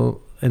de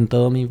todo, en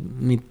todo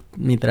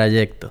mi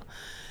trayecto.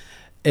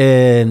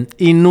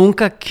 Y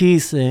nunca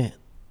quise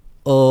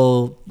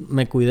o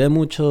me cuidé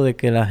mucho de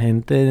que la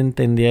gente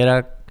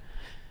entendiera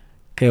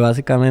que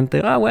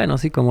básicamente, bueno,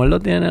 sí, como él lo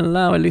tiene al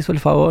lado, él hizo el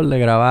favor de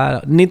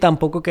grabar. Ni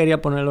tampoco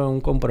quería ponerlo en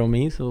un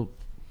compromiso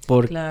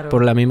por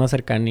la misma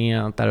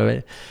cercanía, tal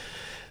vez.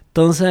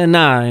 Entonces,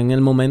 nada, en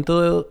el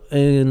momento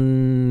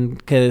en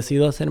que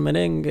decido hacer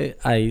merengue,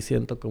 ahí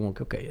siento como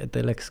que, esta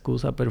es la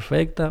excusa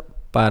perfecta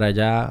para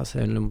ya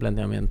hacerle un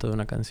planteamiento de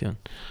una canción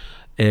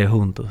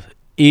juntos.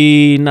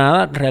 Y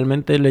nada,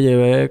 realmente le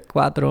llevé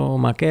 4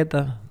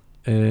 maquetas.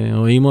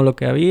 Oímos lo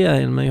que había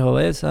y él me dijo,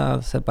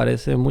 esa se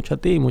parece mucho a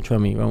ti y mucho a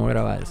mí, vamos a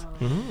grabar eso.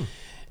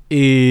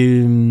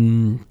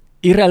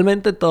 Y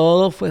realmente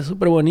todo fue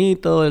súper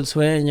bonito, el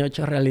sueño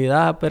hecho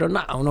realidad, pero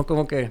nada, uno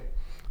como que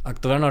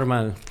actúa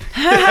normal.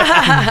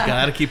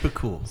 Gotta keep it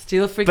cool.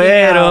 Still freaking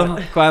Pero out.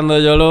 cuando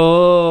yo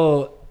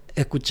lo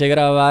escuché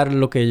grabar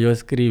lo que yo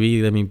escribí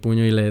de mi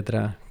puño y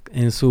letra,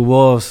 en su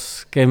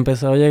voz, que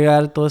empezó a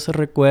llegar todo ese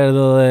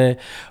recuerdo de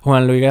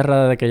Juan Luis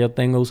Guerra, de que yo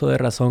tengo uso de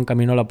razón,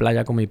 camino a la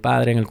playa con mi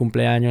padre en el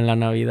cumpleaños, en la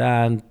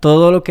Navidad,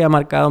 todo lo que ha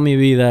marcado mi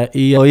vida,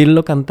 y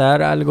oírlo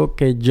cantar algo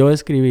que yo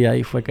escribí,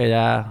 ahí fue que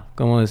ya,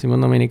 como decimos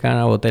en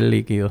Dominicana, boté el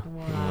líquido.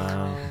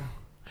 Wow.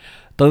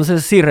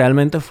 Entonces sí,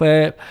 realmente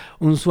fue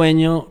un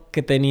sueño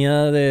que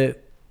tenía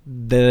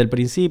desde el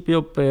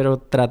principio, pero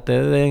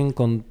traté de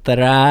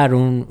encontrar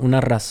una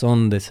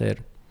razón de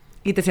ser.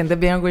 ¿Y te sientes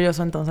bien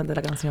orgulloso entonces de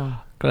la canción?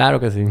 Claro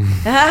que sí. Un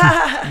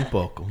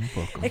poco.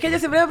 Es que yo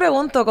siempre me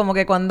pregunto, como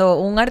que cuando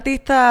un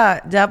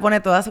artista ya pone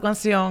toda su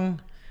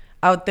canción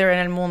out there en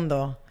el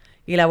mundo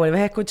y la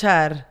vuelves a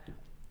escuchar,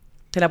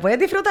 ¿te la puedes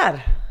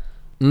disfrutar?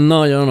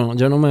 No, yo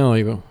no me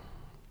oigo.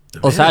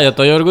 O sea, yo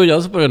estoy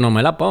orgulloso, pero no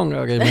me la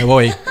ponga, que me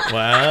voy.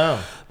 Wow.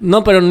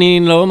 No, pero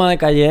ni Loma de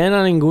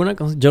Cayena, ninguna.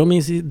 Yo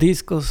mis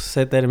discos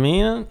se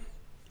terminan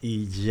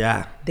y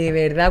ya. De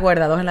verdad,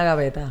 guardados en la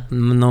gaveta.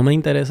 No me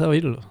interesa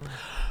oírlo.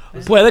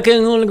 Puede que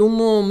en algún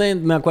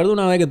momento... Me acuerdo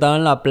una vez que estaba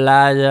en la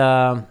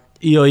playa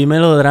y oí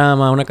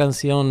Melodrama, una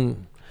canción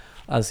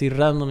así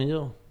random, y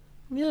yo...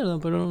 Mierda,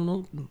 pero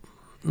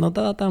no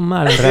estaba tan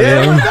mal en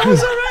realidad. Yeah, that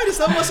was alright.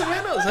 Está más o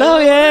menos. Está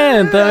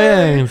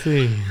bien,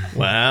 sí.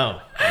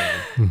 Wow.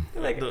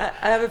 Like,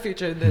 I have a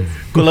future in this.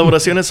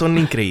 Colaboraciones son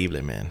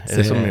increíbles, man.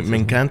 Sí, Eso me sí.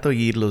 encanta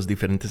oír los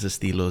diferentes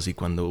estilos y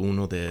cuando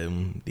uno de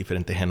un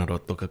diferente género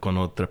toca con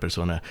otra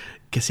persona.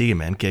 ¿Qué sigue,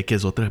 man? ¿Qué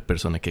es otra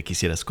persona que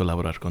quisieras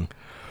colaborar con?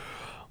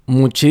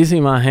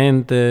 Muchísima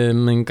gente.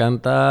 Me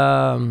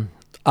encanta...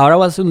 Ahora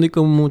va a ser un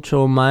disco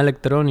mucho más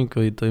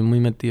electrónico y estoy muy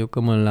metido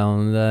como en la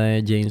onda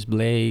de James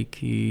Blake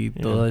y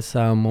toda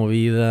esa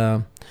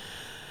movida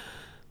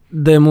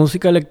de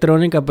música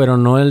electrónica, pero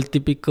no el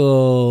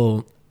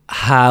típico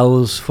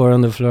house, four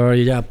on the floor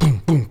y ya,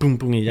 pum, pum, pum,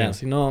 pum y ya.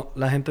 Sino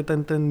la gente está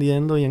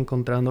entendiendo y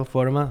encontrando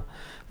formas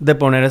de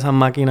poner esas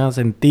máquinas a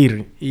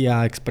sentir y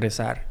a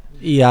expresar.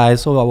 Y a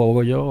eso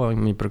abogo yo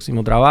en mi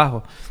próximo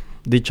trabajo.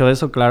 Dicho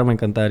eso, claro, me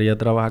encantaría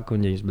trabajar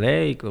con James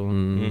Blake,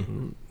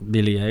 con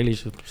Billie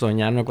Eilish.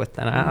 Soñar no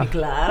cuesta nada.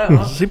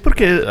 Claro. Sí,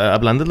 porque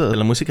hablando de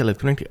la música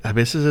electrónica, a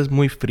veces es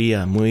muy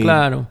fría, muy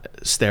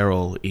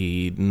sterile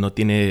y no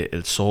tiene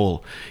el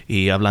soul.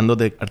 Y hablando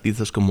de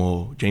artistas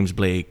como James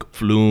Blake,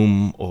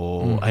 Flume,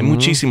 hay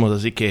muchísimos,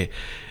 así que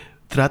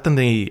tratan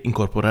de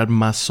incorporar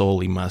más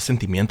soul y más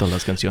sentimiento a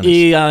las canciones.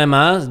 Y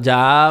además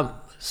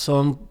ya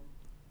son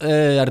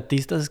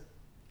artistas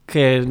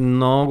que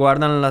no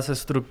guardan las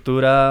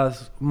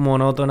estructuras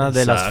monótonas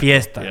de las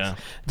fiestas. Yeah.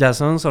 Ya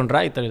son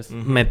songwriters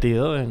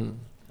metidos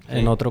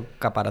en otro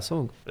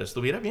caparazón.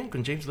 Estuviera bien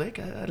con James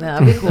Blake.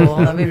 That'd be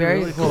cool. That'd be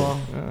very cool.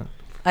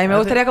 A mí me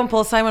gustaría con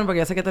Paul Simon porque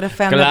yo sé que tú eres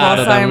fan de Paul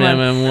Simon. También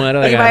me muero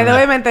de Y by the ganas.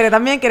 way, me enteré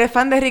también que eres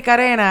fan de Rick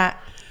Arena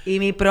y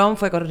mi prom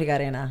fue con Rick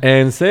Arena.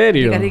 ¿En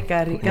serio? Rick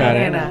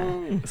Arena.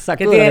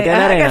 Sacuda, ¿qué tiene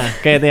arena?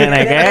 ¿Qué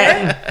tiene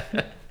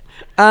qué?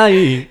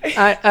 Ay.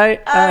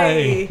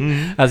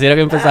 Así era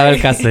que empezaba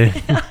el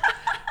cassette.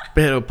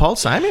 Pero Paul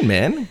Simon,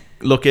 man.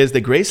 ¿Lo que es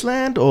de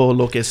Graceland o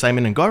lo que es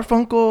Simon and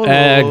Garfunkel?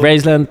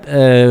 Graceland,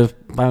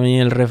 para mí,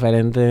 el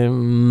referente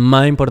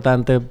más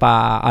importante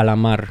para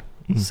Alamar.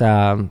 O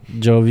sea,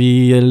 yo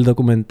vi el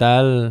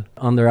documental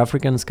Under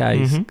African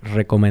Skies,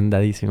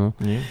 recomendadísimo.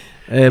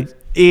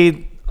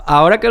 Y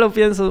ahora que lo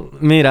pienso,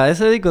 mira,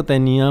 ese disco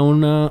tenía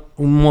un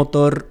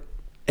motor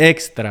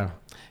extra,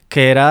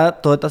 que era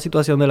toda esta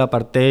situación del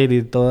apartheid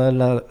y todos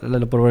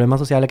los problemas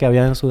sociales que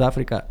había en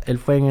Sudáfrica. Él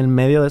fue en el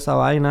medio de esa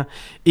vaina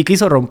y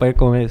quiso romper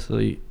con eso.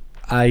 Y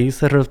ahí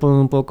se responde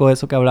un poco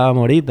eso que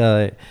hablábamos ahorita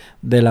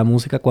de la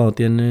música cuando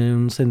tiene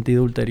un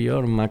sentido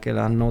ulterior más que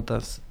las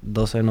notas,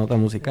 12 notas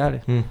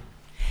musicales.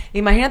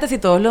 Imagínate si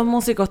todos los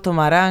músicos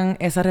tomaran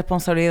esa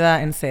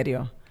responsabilidad en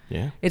serio.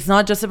 Yeah. It's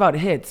not just about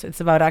hits.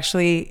 It's about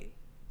actually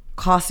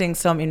causing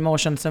some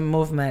emotion, some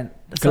movement.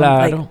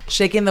 Claro. Like,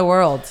 shaking the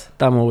world.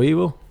 Estamos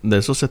vivos. De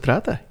eso se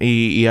trata.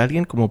 Y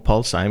alguien como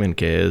Paul Simon,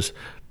 que es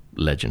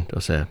legend,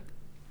 o sea,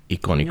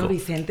 icónico. Señor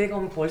Vicente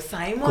con Paul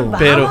Simon,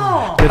 Pero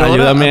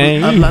ayúdame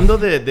ahora, ahí. hablando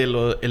de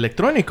lo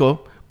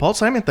electrónico, Paul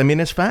Simon también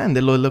es fan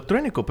de lo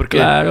electrónico.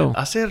 Porque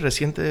hace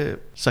reciente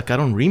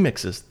sacaron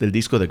remixes del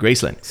disco de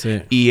Graceland.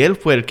 Sí. Y él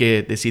fue el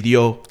que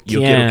decidió, yo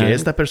quiero que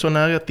esta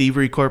persona haga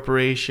Thievery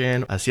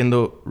Corporation,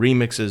 haciendo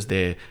remixes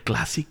de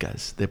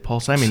clásicas de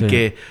Paul Simon,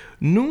 que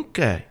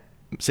nunca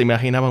se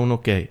imaginaba uno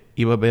que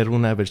iba a ver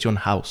una versión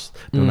house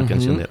de una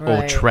canción de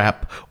o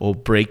trap o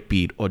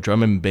breakbeat o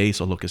drum and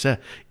bass o lo que sea.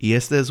 Y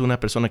esta es una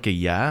persona que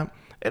ya,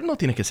 él no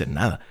tiene que hacer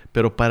nada,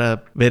 pero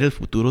para ver el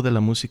futuro de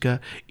la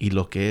música y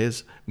lo que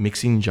es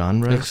mixing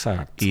genres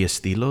y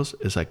estilos,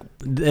 es like...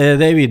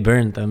 David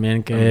Byrne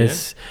también, que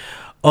es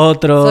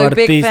otro Soy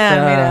artista. big fan,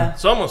 mira.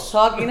 Somos.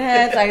 Talking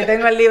Heads. Ahí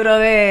tengo el libro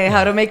de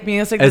How to Make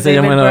Music de Ese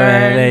David yo me lo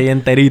Byrne. leí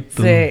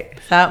enterito. Sí,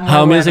 está muy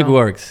How bueno. Music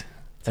Works.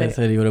 Sí.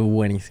 Ese libro es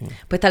buenísimo.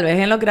 Pues tal vez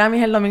en los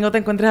Grammys el domingo te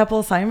encuentres a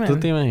Paul Simon. ¿Tú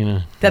te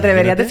imaginas? ¿Te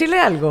atreverías a decirle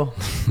algo?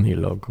 Ni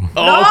loco.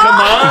 ¡Oh,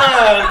 come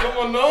on!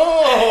 ¿Cómo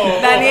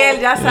no? Daniel,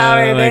 ya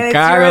sabes. Me then it's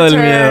cago your del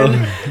turn.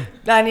 miedo.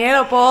 Daniel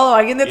o Paul o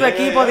alguien de tu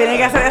equipo tiene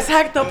que hacer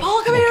exacto.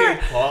 Paul, come here.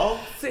 Paul.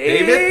 Sí.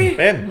 David,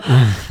 ven.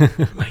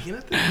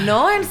 Imagínate.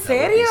 No, en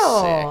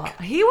serio.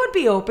 He would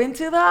be open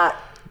to that.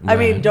 I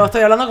mean, yo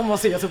estoy hablando como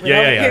si yo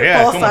supiera que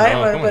Paul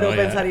Simon, pero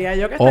pensaría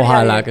yo que estaría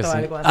Ojalá que abierto a sí.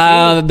 algo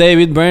así.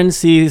 David Byrne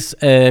sí,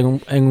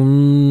 en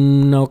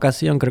una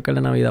ocasión, creo que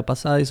la Navidad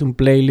pasada, hizo un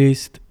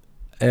playlist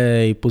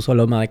y puso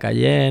Loma de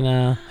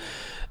Cayena.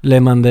 Le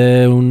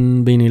mandé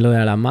un vinilo de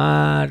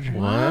Alamar.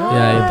 Wow. Y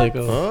ahí estoy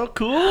como... Oh,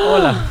 cool.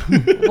 Hola.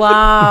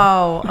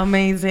 Wow,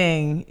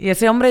 amazing. Y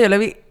ese hombre yo lo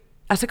vi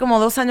hace como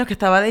 2 años que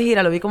estaba de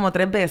gira, lo vi como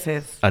 3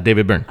 veces. A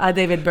David Byrne. A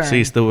David Byrne.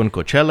 Sí, estuvo en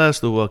Coachella,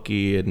 estuvo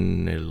aquí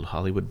en el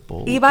Hollywood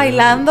Bowl. Y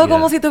bailando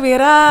como si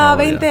tuviera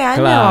 20 años.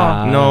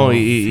 Claro. No,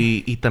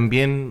 y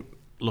también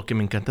lo que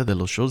me encanta de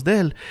los shows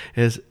de él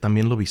es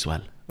también lo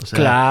visual. O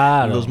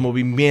sea, los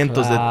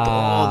movimientos de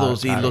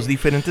todos y los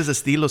diferentes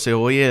estilos. Se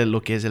oye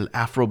lo que es el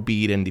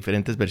Afrobeat en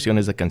diferentes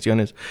versiones de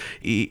canciones.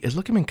 Y es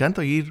lo que me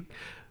encanta oír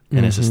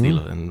en ese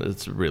estilo. And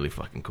it's really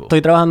fucking cool.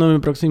 Estoy trabajando en mi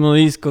próximo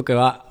disco que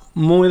va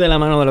muy de la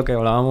mano de lo que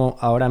hablábamos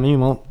ahora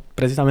mismo.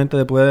 Precisamente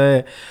después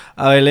de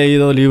haber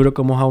leído libros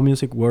como How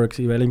Music Works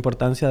y ver la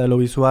importancia de lo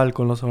visual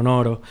con lo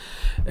sonoro.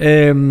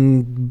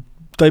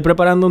 Estoy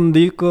preparando un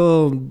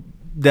disco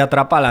de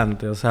atrás para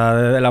adelante. O sea,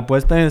 desde la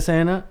puesta en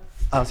escena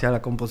hacia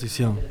la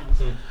composición.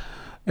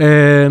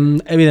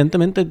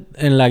 Evidentemente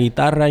en la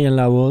guitarra y en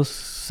la voz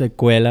se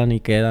cuelan y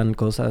quedan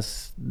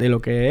cosas de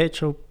lo que he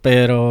hecho,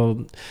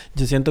 pero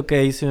yo siento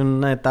que hice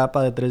una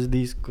etapa de 3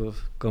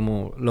 discos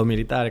como lo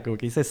militar, como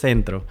que hice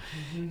centro.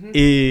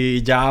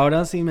 Y ya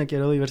ahora sí me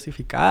quiero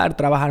diversificar,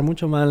 trabajar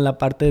mucho más en la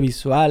parte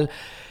visual.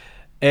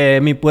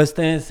 Mi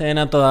puesta en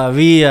escena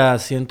todavía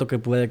siento que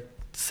puede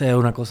ser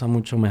una cosa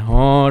mucho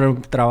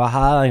mejor,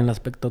 trabajada en el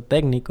aspecto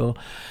técnico.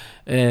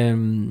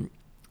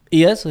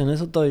 Y eso, en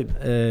eso estoy.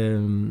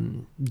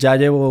 Ya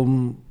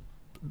llevo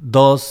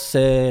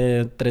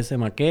 12, 13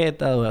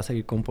 maquetas. Voy a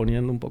seguir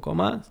componiendo un poco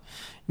más.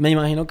 Me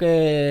imagino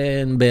que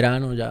en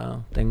verano ya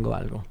tengo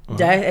algo.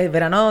 ¿Ya es el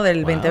verano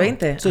del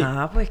 2020? Sí.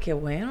 Ah, pues qué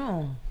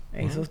bueno.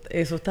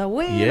 Eso está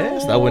bueno. Yeah,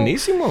 está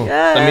buenísimo.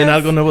 Yes. ¿También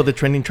algo nuevo de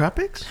Trending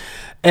Tropics?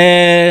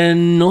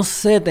 No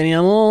sé,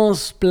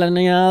 teníamos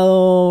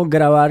planeado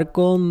grabar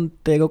con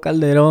Tego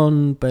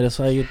Calderón, pero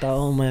eso ahí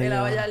estaba medio...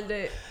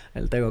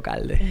 El Tego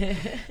Calde.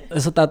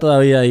 Eso está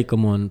todavía ahí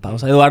como en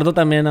pausa. Eduardo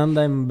también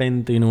anda en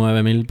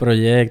 29,000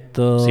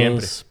 proyectos.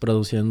 Siempre.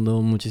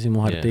 Produciendo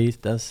muchísimos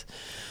artistas.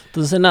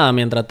 Entonces, nada,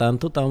 mientras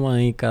tanto estamos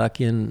ahí cada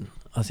quien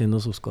haciendo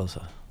sus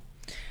cosas.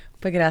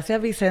 Pues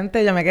gracias,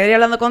 Vicente. Yo me quedaría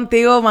hablando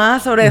contigo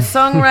más sobre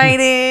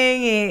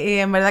songwriting y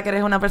en verdad que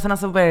eres una persona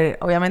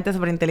obviamente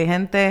súper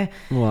inteligente.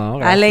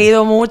 Wow, has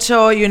leído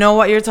mucho, you know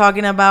what you're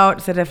talking about.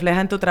 Se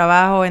refleja en tu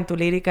trabajo, en tu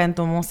lírica, en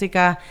tu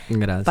música.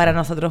 Gracias. Para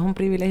nosotros es un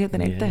privilegio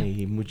tenerte. Yeah,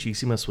 y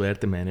muchísima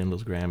suerte, man, en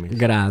los Grammys.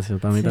 Gracias.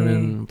 Para mí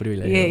también un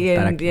privilegio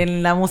estar aquí. Y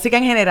en la música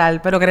en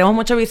general. Pero queremos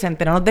mucho,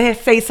 Vicente. No nos dejes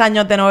 6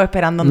 años de nuevo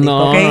esperando un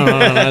disco, ¿ok?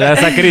 No,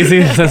 esa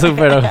crisis se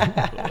superó.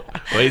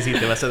 Oye, ¿sí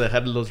te vas a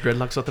dejar los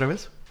dreadlocks otra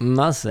vez?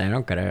 No sé,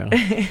 no creo.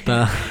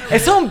 Eso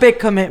es un big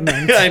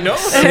commitment. I know.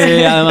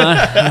 Sí,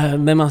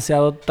 además,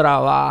 demasiado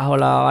trabajo,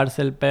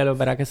 lavarse el pelo,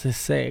 esperar que se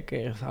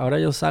seque. Ahora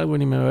yo salgo y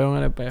ni me veo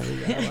en el espejo.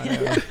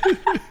 Vale.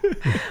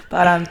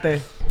 Para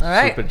adelante. All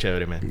right. Súper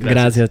chévere, man.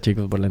 Gracias,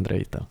 chicos, por la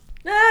entrevista.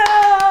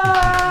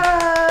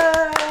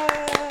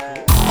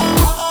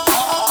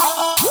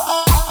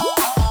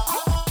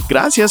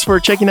 Gracias for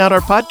checking out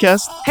our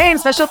podcast. Hey, and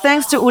special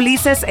thanks to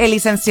Ulises El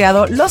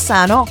Licenciado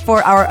Lozano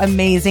for our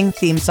amazing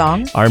theme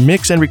song. Our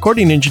mix and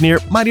recording engineer,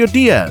 Mario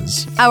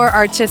Diaz. Our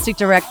artistic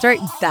director,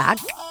 Dak.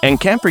 And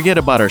can't forget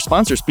about our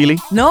sponsors, Pili.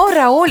 No,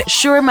 Raúl,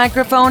 Shure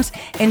Microphones,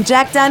 and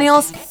Jack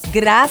Daniels,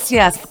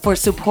 gracias for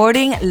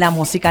supporting la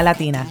música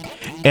latina.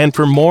 And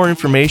for more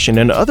information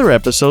and other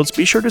episodes,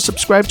 be sure to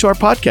subscribe to our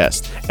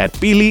podcast at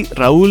Pili,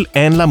 Raúl,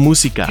 and La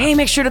Música. Hey,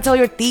 make sure to tell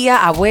your tía,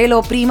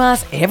 abuelo,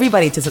 primas,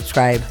 everybody to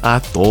subscribe.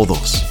 A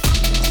todos.